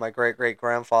recipes from my great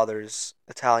grandfather's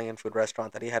Italian food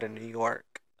restaurant that he had in New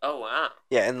York. Oh wow.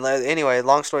 Yeah, and anyway,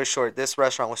 long story short, this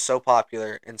restaurant was so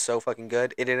popular and so fucking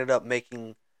good, it ended up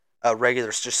making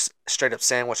regular just straight up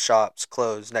sandwich shops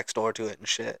close next door to it and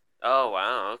shit. Oh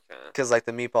wow. Okay. Because like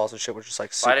the meatballs and shit were just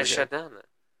like Why did super it good. shut down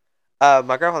then?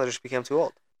 My grandfather just became too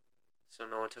old. So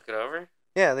no one took it over.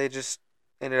 Yeah, they just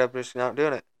ended up just not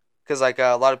doing it. Because like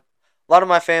a lot of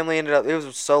my family ended up. It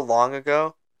was so long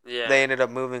ago. Yeah. They ended up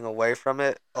moving away from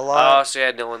it a Oh, lot. so you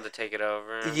had no one to take it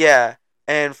over. Yeah,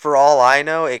 and for all I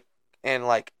know,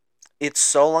 like it's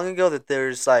so long ago that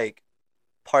there's like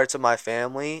parts of my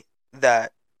family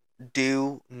that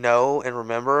do know and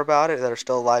remember about it that are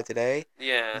still alive today.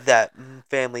 Yeah. That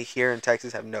family here in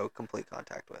Texas have no complete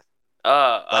contact with.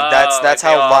 Like Like that's they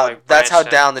how all like that's how branched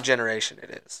out. down the generation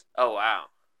it is. Oh wow.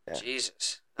 Yeah.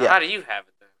 Jesus. Now, Yeah. how do you have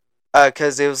it then?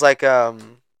 Cause it was like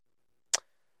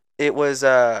it was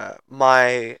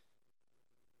my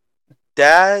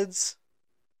dad's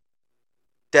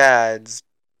dad's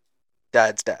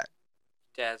dad's dad.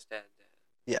 Dad's dad.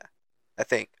 Yeah, I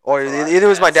think, or That's a lot of either it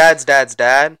was my dads. dad's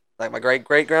dad, like my great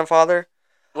grandfather.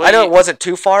 Well, I know it wasn't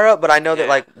too far up, but I know that Yeah.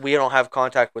 like we don't have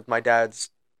contact with my dad's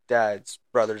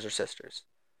brothers or sisters.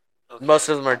 Okay. Most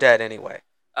of them are dead anyway.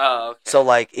 Oh, okay. So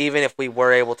like even if we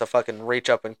were able to fucking reach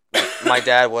up and like, my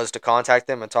dad was to contact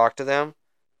them and talk to them,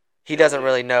 he doesn't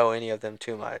really know any of them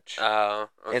too much Oh,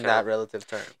 okay. in that relative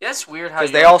term. Yeah, that's weird how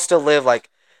Because you they all still live like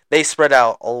they spread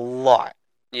out a lot.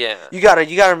 Yeah. You gotta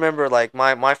remember like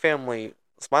my family.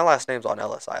 My last name's on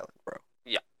Ellis Island, bro.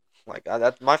 Yeah. Like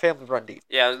that, my family's run deep.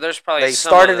 Yeah, there's probably They some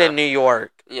started of them. in New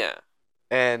York, Yeah.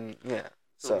 and yeah,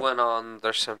 So so went on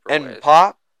their separate and ways.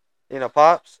 Pop,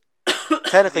 Pops.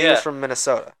 Technically, he Yeah. was from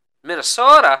Minnesota.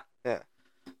 Minnesota. Yeah.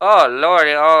 Oh Lord.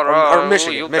 Or Ooh,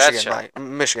 Michigan. you Michigan, betcha.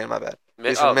 Michigan. My bad.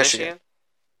 He's from Michigan.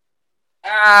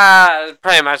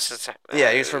 Pretty much the same.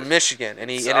 Yeah, he's from Michigan,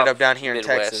 and It's he ended up up down here in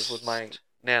Midwest. Texas with my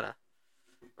nana.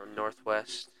 Or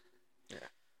Northwest.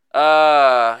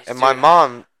 Yeah. And my dude.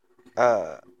 mom,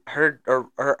 her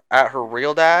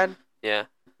real dad Yeah.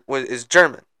 is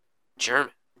German.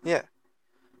 German. Yeah.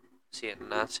 Is he a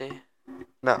Nazi?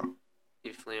 No.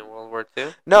 He fleeing World War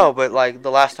II? No, but like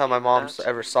the last time my mom Nazi?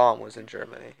 ever saw him was in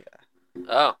Germany. Yeah.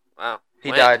 Oh, wow. He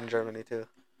When? died in Germany too.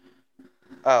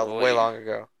 Oh, Well, way long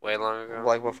ago. Way long ago?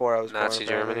 Like before I was Nazi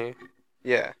born. Apparently. Germany?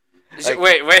 Yeah. Like,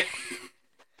 Like- wait.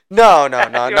 No,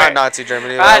 not Wait. Nazi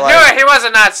Germany. I but, knew like, it! He was a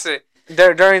Nazi!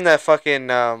 during the fucking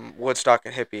Woodstock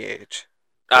and hippie age.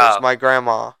 'Cause Oh. my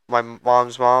grandma, my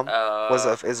mom's mom, Oh.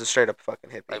 is a straight up fucking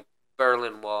hippie. Like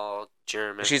Berlin Wall,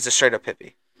 German. She's a straight up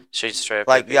hippie. She's straight up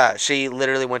Like hippie. yeah, she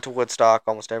literally went to Woodstock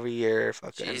almost every year.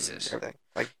 Fucking Jesus. everything.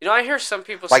 Like You know, I hear some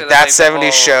people say like that the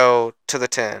 70s whole- show to the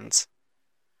 10s.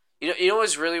 You know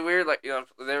what's really weird? Like,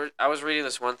 I was reading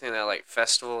this one thing that like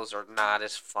festivals are not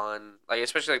as fun. Like,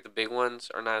 especially like the big ones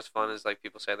are not as fun as like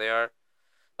people say they are.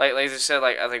 Like they said,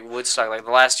 like I think Woodstock. Like the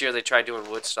last year they tried doing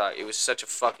Woodstock, it was such a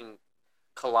fucking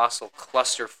colossal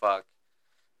clusterfuck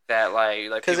that like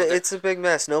Because people it's a big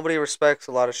mess. Nobody respects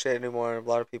a lot of shit anymore. A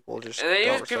lot of people just. and then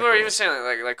don't even, people respect are it. even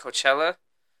saying like Coachella,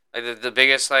 like the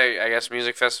biggest like I guess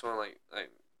music festival like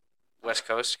West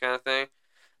Coast kind of thing,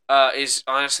 is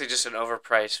honestly just an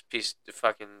overpriced piece of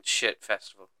fucking shit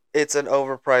festival. It's an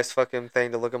overpriced fucking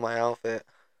thing to look at my outfit.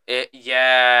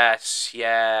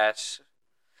 Yes.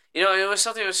 You know, it was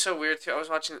something that was so weird too.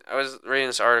 I was reading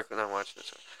this article, not watching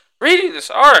this. Reading this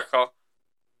article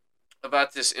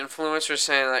about this influencer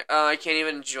saying like, "Oh, I can't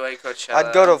even enjoy Coachella.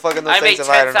 I'd go to fucking those I make things if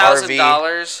I had an RV.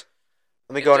 $10,000.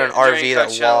 Let me go in an RV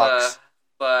that walks.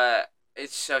 But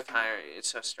it's so tiring. It's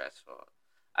so stressful.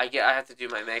 I have to do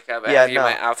my makeup. I Yeah, have to get no.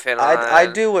 my outfit on. I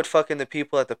do what fucking the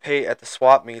people at the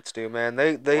swap meets do, man.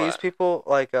 They use What? people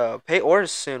like pay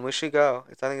orders soon. We should go.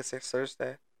 I think it's next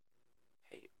Thursday.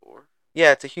 Hey, or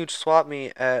Yeah, it's a huge swap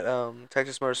meet at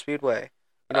Texas Motor Speedway.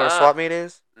 You know what a Ah. swap meet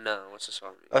is? no, what's this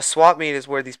one? A swap meet is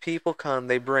where these people come.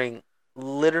 They bring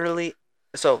literally.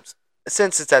 So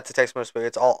since it's at the Texas Motor Speedway,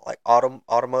 it's all like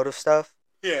automotive stuff.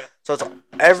 Yeah. So it's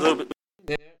every.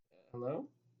 Hello.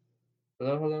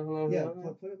 Hello. Yeah,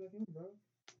 put it back in, bro.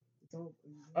 It's all,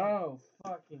 Oh,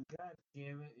 fucking god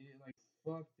damn it. It like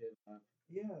fucked it up.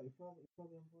 yeah, it's probably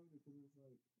unplugged because it's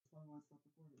like it's probably why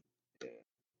it's not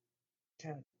recording.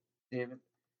 God damn it.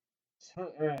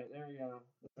 So, alright, there we go.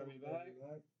 Are we back?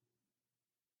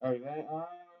 Are we back?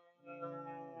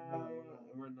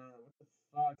 We're not. What the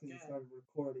fuck? Because it started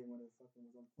recording when it fucking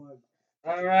was unplugged.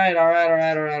 Alright.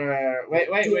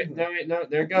 Wait. No,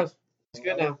 there it goes. It's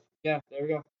good now. Yeah, there we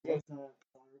go. Good.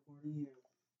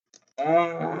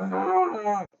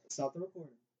 Stop the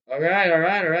recording.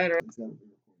 Alright. It's gotta be recording.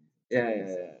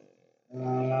 Yeah.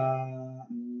 Uh,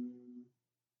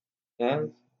 Huh?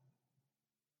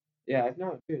 Yeah,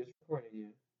 no, dude, it's recording you.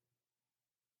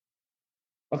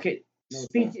 Okay,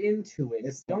 speak into it.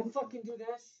 Don't fucking do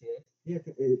that shit. Yeah,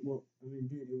 well, I mean,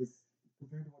 dude, it was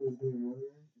compared to what it was doing earlier.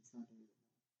 It's not doing it.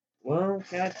 Well,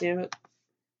 god damn it.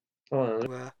 Hold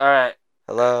on. Alright.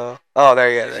 Hello. Oh, there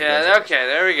you go. Yeah, okay,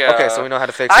 there we go. Okay, so we know how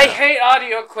to fix it. I now. hate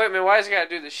audio equipment. Why does it gotta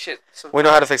do this shit sometimes? We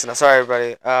know how to fix it now. Sorry,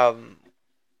 everybody.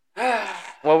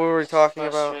 What were we talking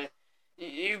about?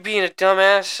 You being a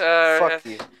dumbass. Fuck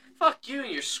you. Fuck you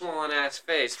and your swollen ass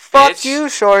face. Fuck bitch. you,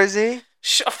 Shorzy.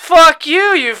 Fuck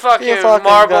you, you fucking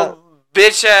marble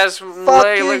bitch ass.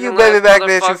 Fuck you baby back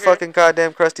bitch, you fucking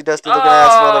goddamn crusty dusty looking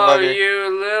ass motherfucker.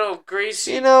 You little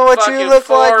greasy. You know what you look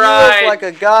like? You look like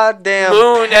a goddamn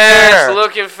moon pear. ass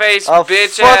looking face, a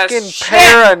bitch fucking ass.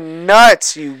 pair of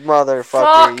nuts, you motherfucker.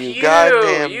 Fuck you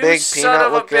goddamn you big son peanut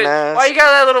of a looking bitch. ass. Why you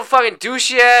got that little fucking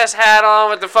douchey ass hat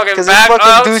on with the fucking back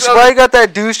fucking douche, why you got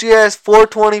that douchey ass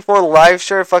 424 live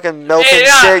shirt fucking melting shit? You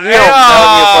don't know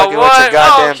you fucking with your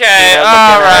goddamn peanut looking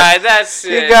ass. That's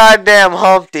it. You goddamn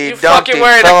Humpty You Dumpty fucking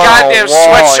wearing a fell on goddamn wall.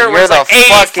 sweatshirt You're with the like 80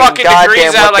 fucking fucking goddamn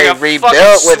degrees out what like they a rebuilt fucking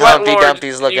with sweat Humpty lord.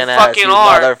 Dumpty's looking You ass, fucking you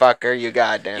are. motherfucker, you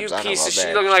goddamn You son of a piece of shit,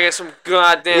 bitch. looking like some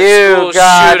goddamn You school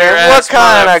goddamn, shooter what ass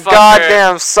kind of motherfucker.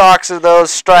 goddamn socks are those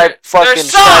striped They're fucking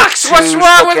socks! striped What's shoes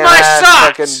wrong with looking my ass,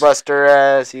 socks? fucking buster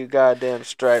ass, you goddamn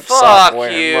striped Fuck sock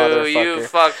wearing you, motherfucker. you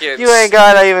fucking. You ain't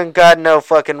got no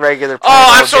fucking regular.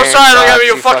 Oh, I'm so sorry. I don't have socks,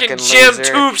 your you fucking gym loser.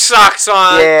 tube socks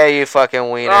on. Yeah, you fucking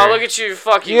wiener. Oh, look at you,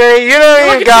 fucking. You don't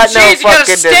even got no jeans. You got a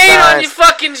fucking stain on designs. your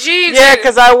fucking jeans. Yeah,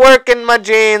 cause I work in my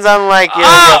jeans, unlike you.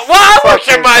 Oh, well, I work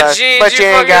fucking in my cuss. jeans. But you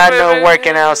ain't fucking got no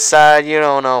working outside. You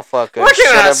don't know fucking Working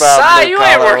shit outside? about blue You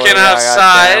ain't collar working work,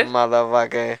 outside. goddamn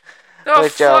motherfucker. The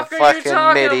With your fuck are you fucking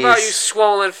talking about, you middies.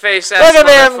 swollen face ass Look at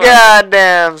them motherfucker?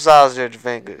 goddamn sausage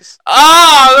fingers.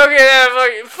 Oh, look at that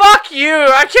fucking. Fuck you.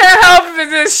 I can't help it,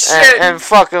 this shit. And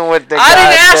fucking with the I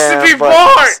didn't ask to be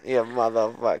buttons, you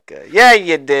motherfucker. Yeah,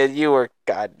 you did. You were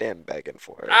goddamn begging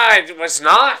for it. I was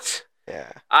not.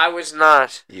 Yeah, I was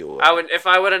not. you were. I would, if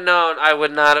I would have known, I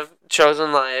would not have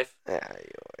chosen life. Yeah, you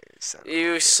were.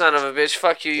 You son of a bitch.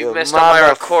 Fuck you. You You messed up my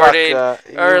recording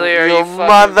motherfucker. earlier. You You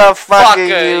fucking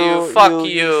motherfucker. fucker. Fuck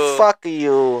you. Fuck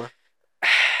you.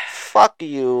 Fuck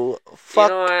you. Fuck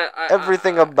You know what?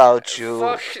 everything about you.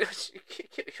 Fuck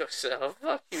yourself.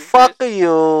 Fuck you. Fuck bitch.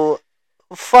 you.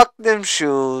 Fuck them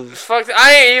shoes. Fuck.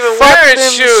 I ain't even Fuck wearing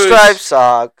them shoes. striped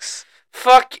socks.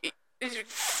 Fuck.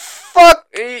 Fuck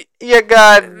your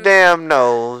goddamn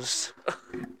nose.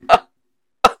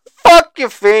 Fuck your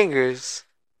fingers.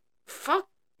 Fuck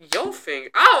your finger.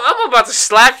 I'm about to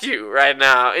slap you right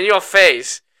now in your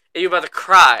face, and you about to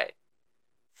cry.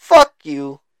 Fuck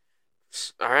you.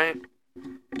 All right.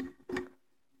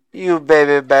 You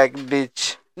baby back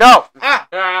bitch. No.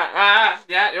 Yeah.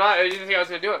 You didn't think I was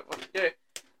gonna do it? Yeah.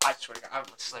 I swear to God, I'm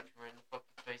gonna slap you right in the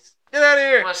fucking face. Get out of I'm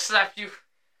here. gonna slap you.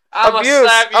 I'm Abuse. gonna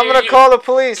slap you. I'm gonna call the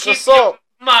police. Keep Assault.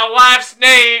 my wife's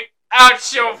name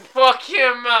out your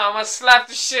fucking mouth. I'm gonna slap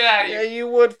the shit out of you. Yeah, you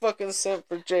would fucking send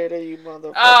for Jada, you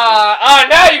motherfucker.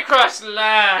 Now you crossed the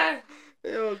line.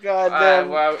 Oh goddamn.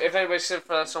 Well, if anybody sent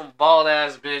for some bald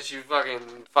ass bitch, you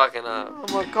fucking I'm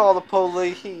gonna call the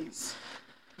police.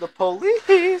 The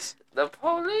police. The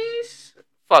police?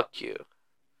 Fuck you.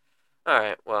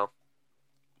 Alright, well.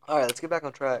 Alright, let's get back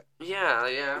on track. Yeah,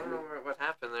 I don't know what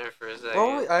happened there for a second.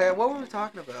 What were we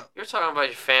talking about? You were talking about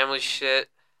your family shit.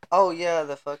 Oh yeah,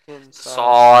 the fucking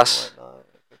sauce. and whatnot.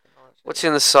 What's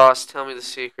in the sauce? Tell me the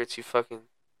secrets, you fucking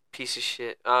piece of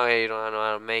shit. Oh, yeah, you don't know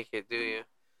how to make it, do you?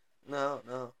 No.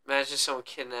 Imagine someone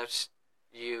kidnaps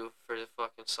you for the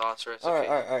fucking sauce recipe.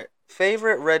 Alright.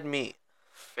 Favorite red meat?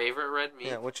 Favorite red meat?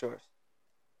 Yeah, what's yours?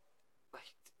 Like,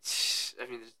 I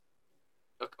mean,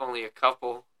 there's only a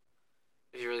couple.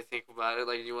 If you really think about it,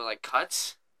 like, you want like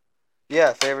cuts?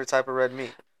 Yeah, favorite type of red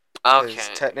meat. 'Cause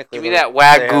Okay. technically Give me they- that they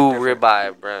have Wagyu different-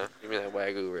 ribeye, bro. Give me that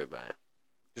Wagyu ribeye.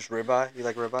 Just ribeye? You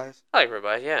like ribeyes? I like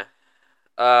ribeye, yeah.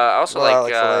 I also Well, I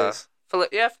like fillets.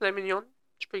 filet mignon.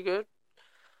 It's pretty good.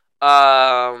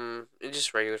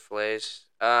 Just regular fillets.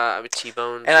 I mean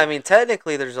T-bones. And I mean,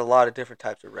 technically, there's a lot of different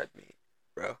types of red meat,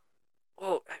 bro.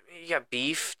 well, I mean, you got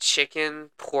beef, chicken,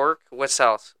 pork. What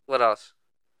else? What else?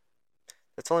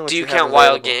 That's only what Do you have count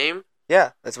wild available. game?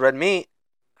 Yeah, that's red meat.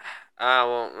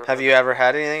 Well, Have you ever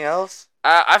had anything else?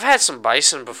 I've had some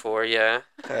bison before. Yeah.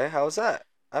 Okay, how was that?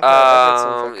 I've had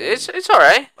some fucking, It's all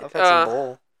right. I've had some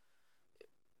bull.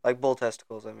 Like bull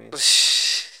testicles, I mean.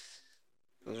 Those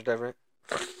are different.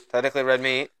 Technically red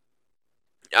meat.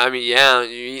 I mean, yeah, you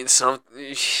eating some.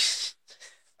 You've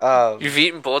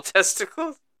eaten bull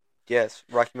testicles? Yes,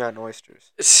 Rocky Mountain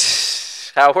oysters.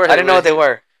 How were they? I didn't know what they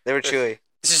were. They were chewy.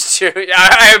 Just chewy.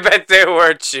 I bet they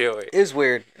were chewy. It was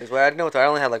weird. I didn't know what they were. I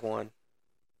only had like one.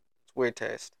 It's weird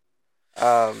taste.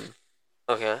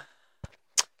 Okay.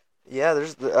 Yeah,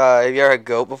 there's have you ever had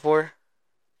goat before?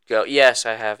 Goat. Yes,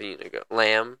 I have eaten a goat.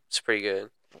 Lamb. It's pretty good.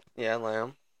 Yeah,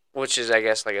 lamb. Which is, I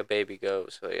guess, like a baby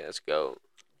goat. So yeah, it's goat.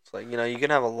 It's like, you can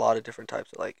have a lot of different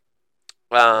types of like.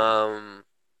 Um,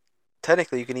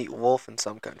 Technically, you can eat wolf in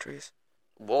some countries.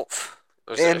 wolf.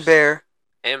 And bear.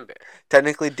 And bear.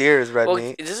 Technically, deer is red Well,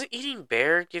 meat. doesn't eating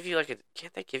bear give you like a?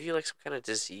 Can't that give you like some kind of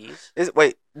disease?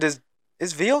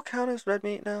 Is veal count as red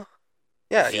meat now?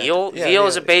 Yeah, Veal. yeah, Veal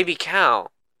is a baby cow.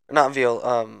 Not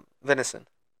veal. Venison.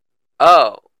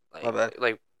 Oh, My bad.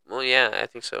 Well, yeah, I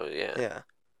think so. Yeah. Yeah.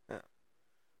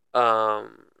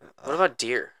 What about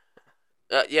deer?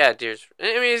 Yeah, deer's.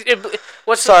 I mean,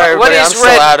 what's Sorry, what everybody. is I'm still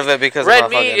red? out of it because Red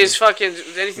of my meat fucking is fucking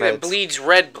anything that meds. bleeds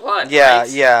red blood. Yeah, right?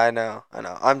 yeah, I know.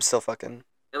 I'm still fucking.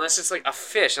 Unless it's like a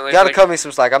fish. You Unless gotta like, cut me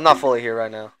some slack. I'm not fully here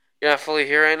right now. You're not fully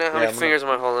here right now. How Yeah, many I'm gonna- fingers am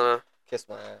I holding up? Kiss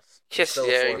my ass. Kiss. Still a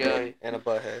There you go. forehead and a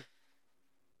butt head.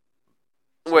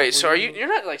 Wait, so are you? You're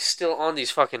not like still on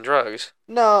these fucking drugs?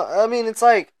 No, I mean it's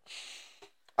like,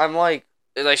 I'm like,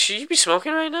 Like, should you be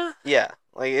smoking right now? yeah,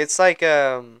 like it's like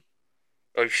Oh,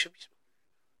 you should be.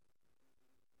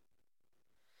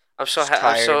 I'm so. Just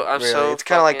tired, I'm really. so. It's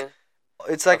kinda like- fucking-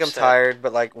 it's like upset. I'm tired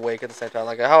but like awake at the same time.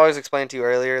 Like how I was explaining to you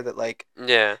earlier that like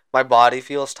Yeah. my body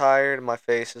feels tired and my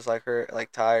face is like hurt,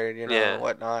 like tired, Yeah. and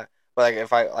whatnot. But like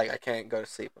if I can't go to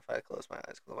sleep if I close my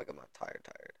eyes because I'm not tired.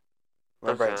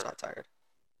 My brain's Okay. not tired.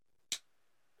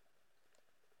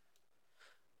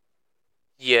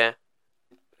 Yeah.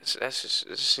 That's just. It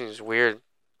just seems weird,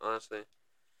 honestly.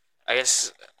 I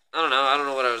guess. I don't know. I don't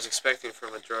know what I was expecting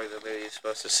from a drug that maybe is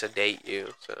supposed to sedate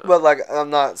you. So. But like I'm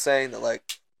not saying that like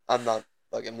I'm not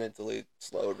like mentally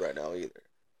slowed right now either.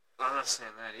 I'm not saying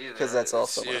that either. 'Cause that's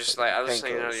also You're my just fucking like I was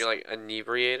saying. painkillers. You're like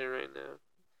inebriated right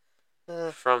now.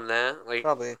 Eh, From that, like.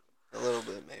 probably a little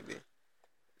bit maybe.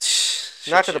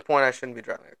 Shit, Not to the shit. point I shouldn't be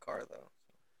driving a car though.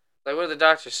 Like, what did the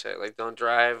doctors say? Like, don't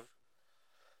drive.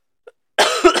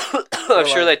 I'm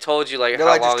sure they told you like They're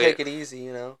how like long just take it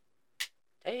easy,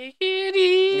 Take it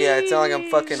easy. Yeah, it's not like I'm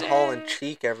fucking hauling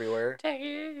cheek everywhere. Take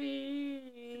it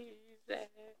easy.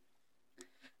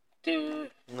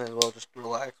 Dude. Might as well just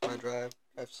relax when I drive.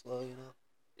 Drive slow,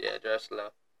 Yeah, drive slow.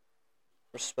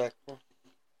 Respectful.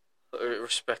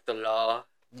 Respect the law.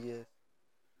 Yeah.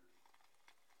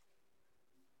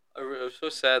 I'm so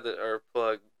sad that our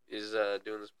plug is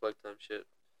doing this plug time shit.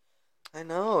 I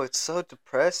know, it's so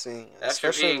depressing. After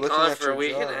especially being looking gone at for your a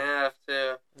week jar. and a half,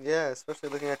 too. Yeah, especially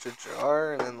looking at your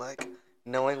jar and then like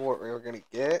knowing what we were gonna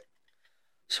get.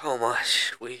 So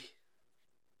much weed.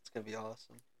 It's gonna be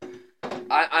awesome.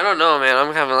 I don't know, man.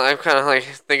 I'm kind of like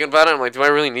thinking about it. I'm like, do I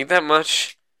really need that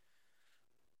much?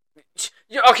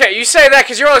 Okay, you say that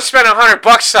because you're only spending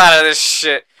 $100 out of this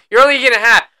shit. You're only getting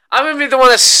half. I'm gonna be the one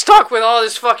that's stuck with all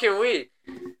this fucking weed.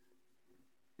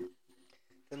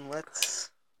 Then let's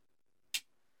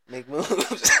make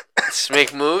moves. Let's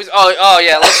make moves. Oh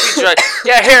yeah. Let's be drug.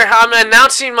 Yeah, here I'm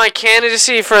announcing my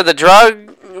candidacy for the drug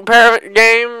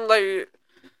game.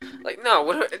 Like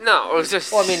no, no. It was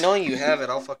just. Well, I mean, knowing you have it,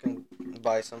 I'll fucking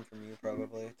buy some from you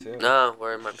probably too. No,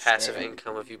 where my Just passive saying.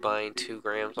 income of you buying 2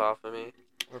 grams off of me.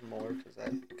 Or more,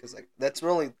 because like that's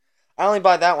really. I only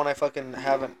buy that when I fucking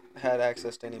haven't had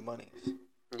access to any monies.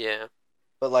 Yeah.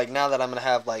 But like now that I'm gonna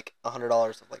have like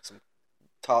 $100 of like some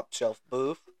top shelf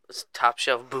booth, It's top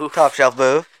shelf booth. top shelf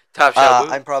booth, Top shelf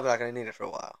booth. I'm probably not gonna need it for a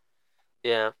while.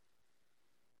 Yeah.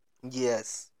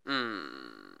 Yes. Hmm.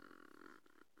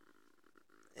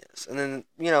 Yes. And then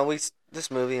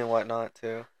this movie and whatnot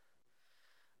too.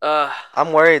 Uh.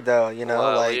 I'm worried though. What do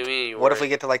Like you mean? what if we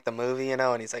get to like the movie,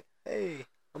 and he's like, "Hey,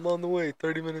 I'm on the way,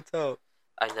 30 minutes out."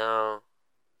 I know.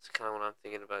 It's kind of what I'm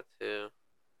thinking about too.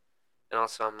 And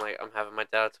also, I'm having my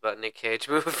doubts about Nick Cage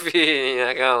movie.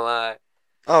 Not gonna lie.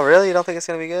 Oh really? You don't think it's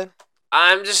gonna be good?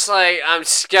 I'm just like I'm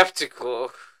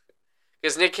skeptical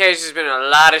because Nick Cage has been in a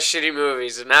lot of shitty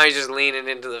movies, and now he's just leaning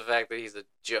into the fact that he's a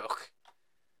joke.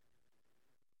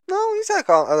 No, he's had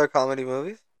other comedy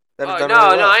movies that have Oh, done no,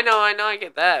 really well. I know, I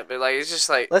get that, but like it's just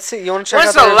like Let's see. You want to check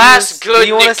When's out the the last reviews? good Do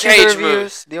you wanna Nick see the Cage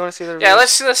reviews? movie? Do you want to see the reviews? Yeah,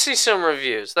 let's see some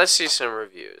reviews. Let's see some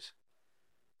reviews.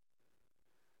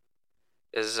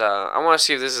 I want to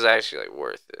see if this is actually like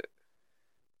worth it.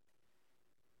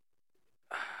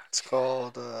 It's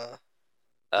called The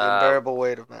Uh, Unbearable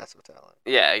Weight of Massive Talent.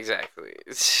 yeah, exactly.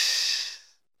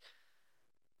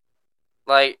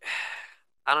 Like,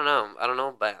 I don't know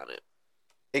about it.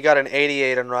 It got an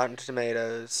 88 on Rotten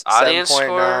Tomatoes. Audience score?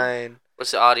 7.9.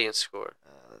 What's the audience score?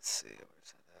 Let's see. Where's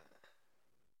it at?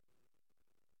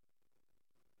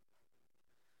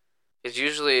 It's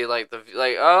usually like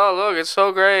oh look, it's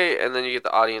so great, and then you get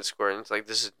the audience score, and it's like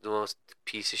this is the most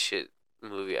piece of shit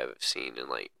movie I've seen in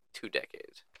like 2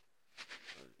 decades.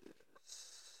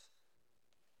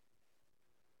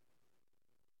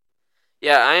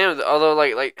 Yeah, I am. Although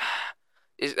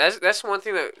that's one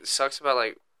thing that sucks about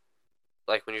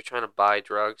like when you're trying to buy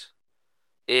drugs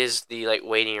is the like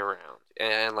waiting around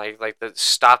and like the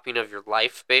stopping of your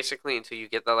life basically until you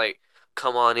get the like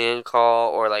come on in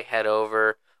call or like head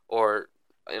over or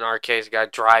in our case guy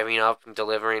driving up and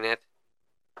delivering it.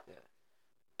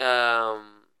 And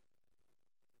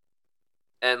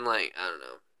like I don't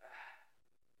know.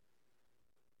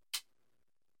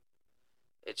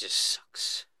 It just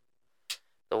sucks.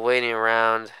 The waiting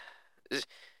around.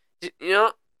 You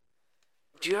know,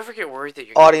 do you ever get worried that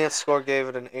you're Audience score gave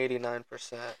it an 89%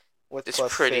 with It's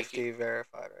plus pretty 50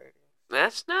 verified rating.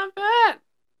 That's not bad.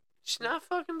 It's not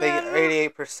fucking They bad. at all.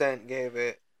 88% gave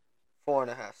it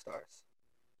 4.5 stars.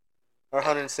 Or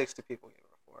 160 people gave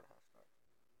it 4.5 stars.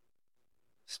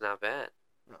 It's not bad.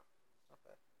 No, not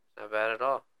bad. Not bad at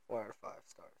all. 4 out of 5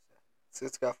 stars. Yeah. So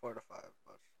it's got 4 to 5.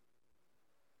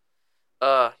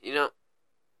 You know,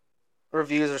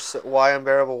 Reviews are so, why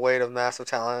unbearable weight of massive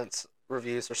talents.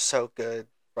 Reviews are so good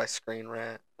by Screen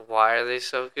Rant. why are they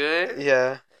so good?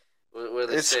 Yeah, What do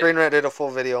they say? Screen Rant did a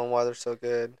full video on why they're so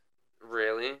good.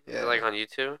 Really? Is Yeah. it like on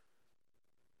YouTube?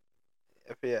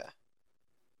 Yeah.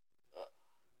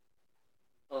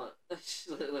 Hold on.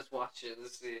 Let's watch it.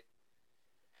 Let's see.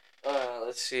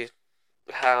 Let's see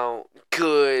how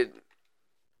good.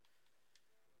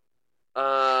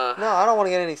 No, I don't want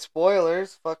to get any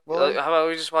spoilers. Fuck boy. How about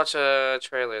we just watch a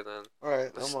trailer then? All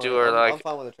right, let's I'm do on- our, I'm like-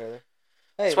 fine with the trailer.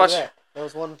 Hey, Let's look watch- at that. There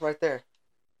was one right there.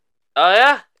 Oh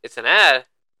yeah, it's an ad.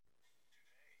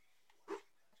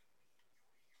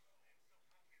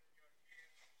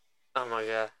 Oh my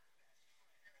god.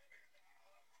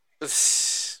 Wait,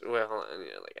 hold on. I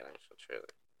need like an actual trailer.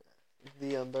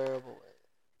 The unbearable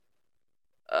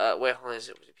weight. Wait, hold on. Would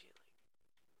it be like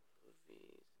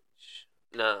movies?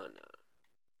 No.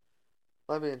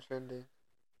 Might be in trending.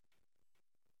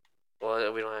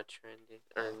 Well, we don't have trending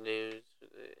or news,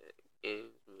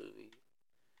 games, movies.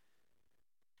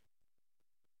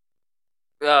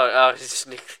 Oh, it's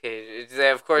Nick Cage.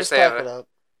 Of course Just they type have it up.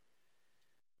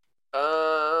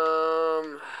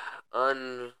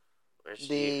 Where's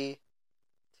you?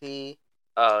 The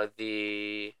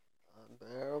The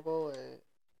unbearable weight.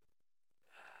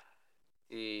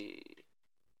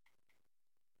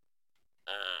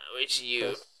 which you?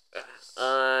 This-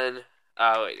 Oh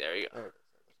wait, there we go. there it is.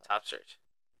 Top search.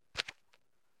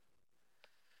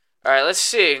 All right, let's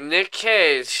see. Nick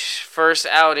Cage first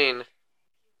outing.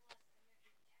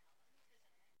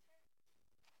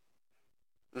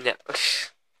 No.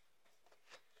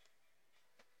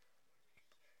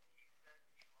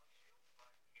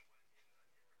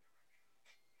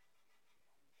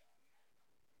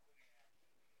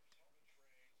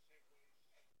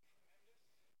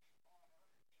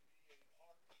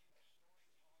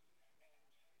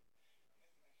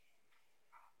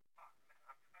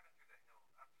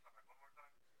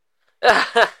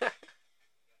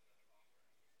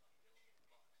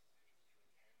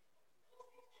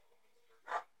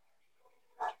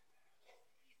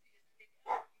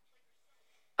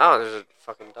 Oh, there's a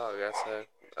fucking dog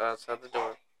outside the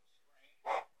door.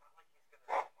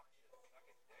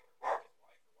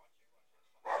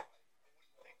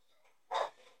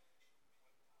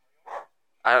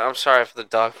 I'm sorry for the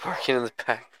dog barking in the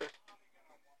back.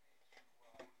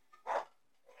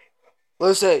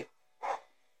 Lucy!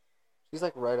 She's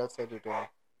like right outside your door.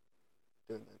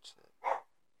 Doing that shit.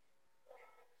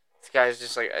 This guy's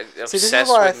just like See, this is obsessed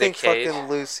why I with Nick think Cage. fucking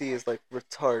Lucy is like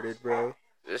retarded, bro.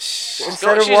 She's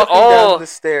Instead of she's walking down old. the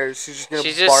stairs, she's just gonna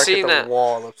She's just bark at seen the that.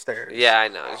 wall upstairs. Yeah, I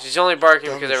know. She's only barking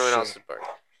Dumb because as everyone shit. else is barking.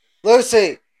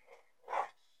 Lucy!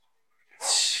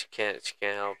 She can't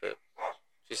help it.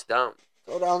 She's dumb.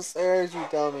 Go downstairs, you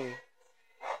dummy.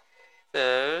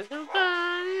 There's nobody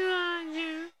like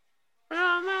you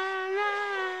from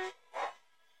my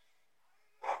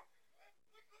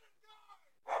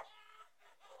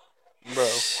life. Bro,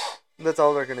 that's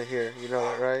all they're gonna hear. You know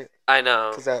that, right? I know.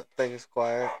 Because that thing's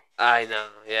quiet. I know.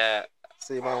 Yeah.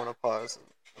 So you might want to pause.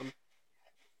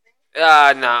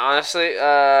 No. Honestly,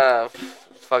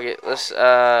 fuck it. Let's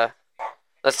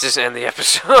just end the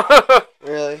episode.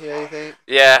 Really? Yeah, you think?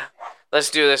 Yeah. Let's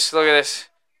do this. Look at this,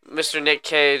 Mr. Nick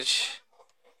Cage.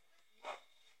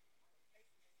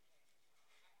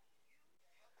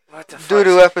 What the fuck?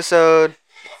 Doo-doo episode.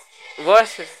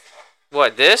 What?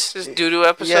 What? This doo-doo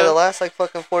episode? Yeah, the last like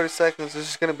fucking 40 seconds is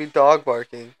just gonna be dog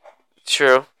barking.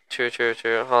 True.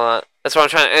 Hold on. That's why I'm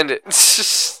trying to end it.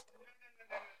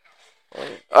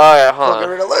 Oh yeah, hold Fucking on.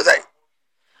 rid of Lucy!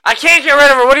 I can't get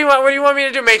rid of her. What do you want? What do you want me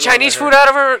to do? Make Smother Chinese her. food out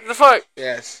of her? The fuck?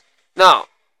 Yes. No,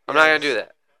 I'm not gonna Yes. do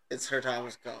that. It's her time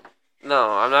has come. No,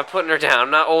 I'm not putting her down.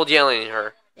 I'm not old yelling at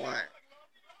her. Why?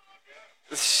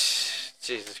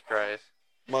 Jesus Christ.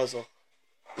 Muzzle.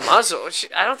 Muzzle?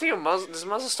 I don't think a muzzle. Does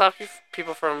muzzle stop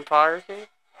people from pornography?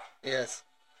 Yes.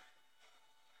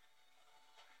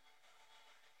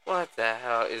 What the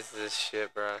hell is this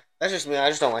shit, bro? That's just me. I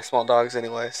just don't like small dogs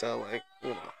anyway. So like, you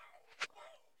know.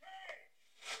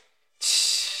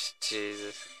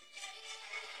 Jesus.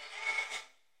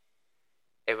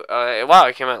 Wow,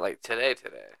 it came out like today.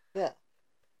 Yeah.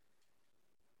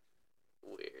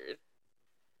 Weird.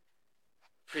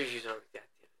 Previews on the goddamn.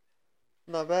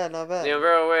 Not bad. Not bad. Neil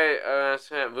Bro, wait,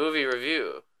 movie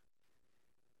review.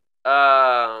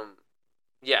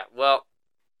 Yeah, well,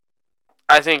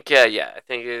 I think I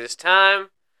think it is time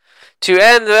to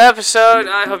end the episode.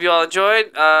 I hope you all enjoyed.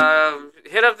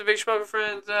 Hit up the Big Smoker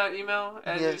Friends email.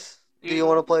 Yes. Do you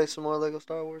want to play some more Lego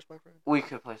Star Wars, my friend? We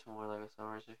could play some more Lego Star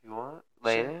Wars if you want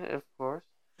later, of course.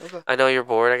 Okay. I know you're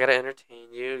bored. I gotta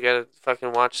entertain you. You gotta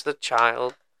fucking watch the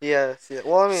child. Yes. Yeah.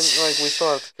 Well, I mean, like we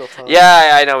still have to kill time.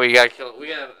 Yeah, I know we gotta kill. We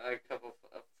got a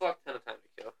fuck ton of time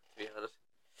to kill, to be honest.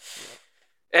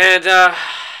 And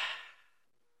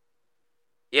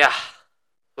yeah,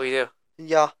 what do you do?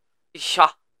 Yeah. Yeah.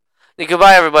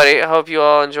 Goodbye, everybody. I hope you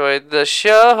all enjoyed the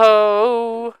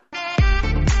show.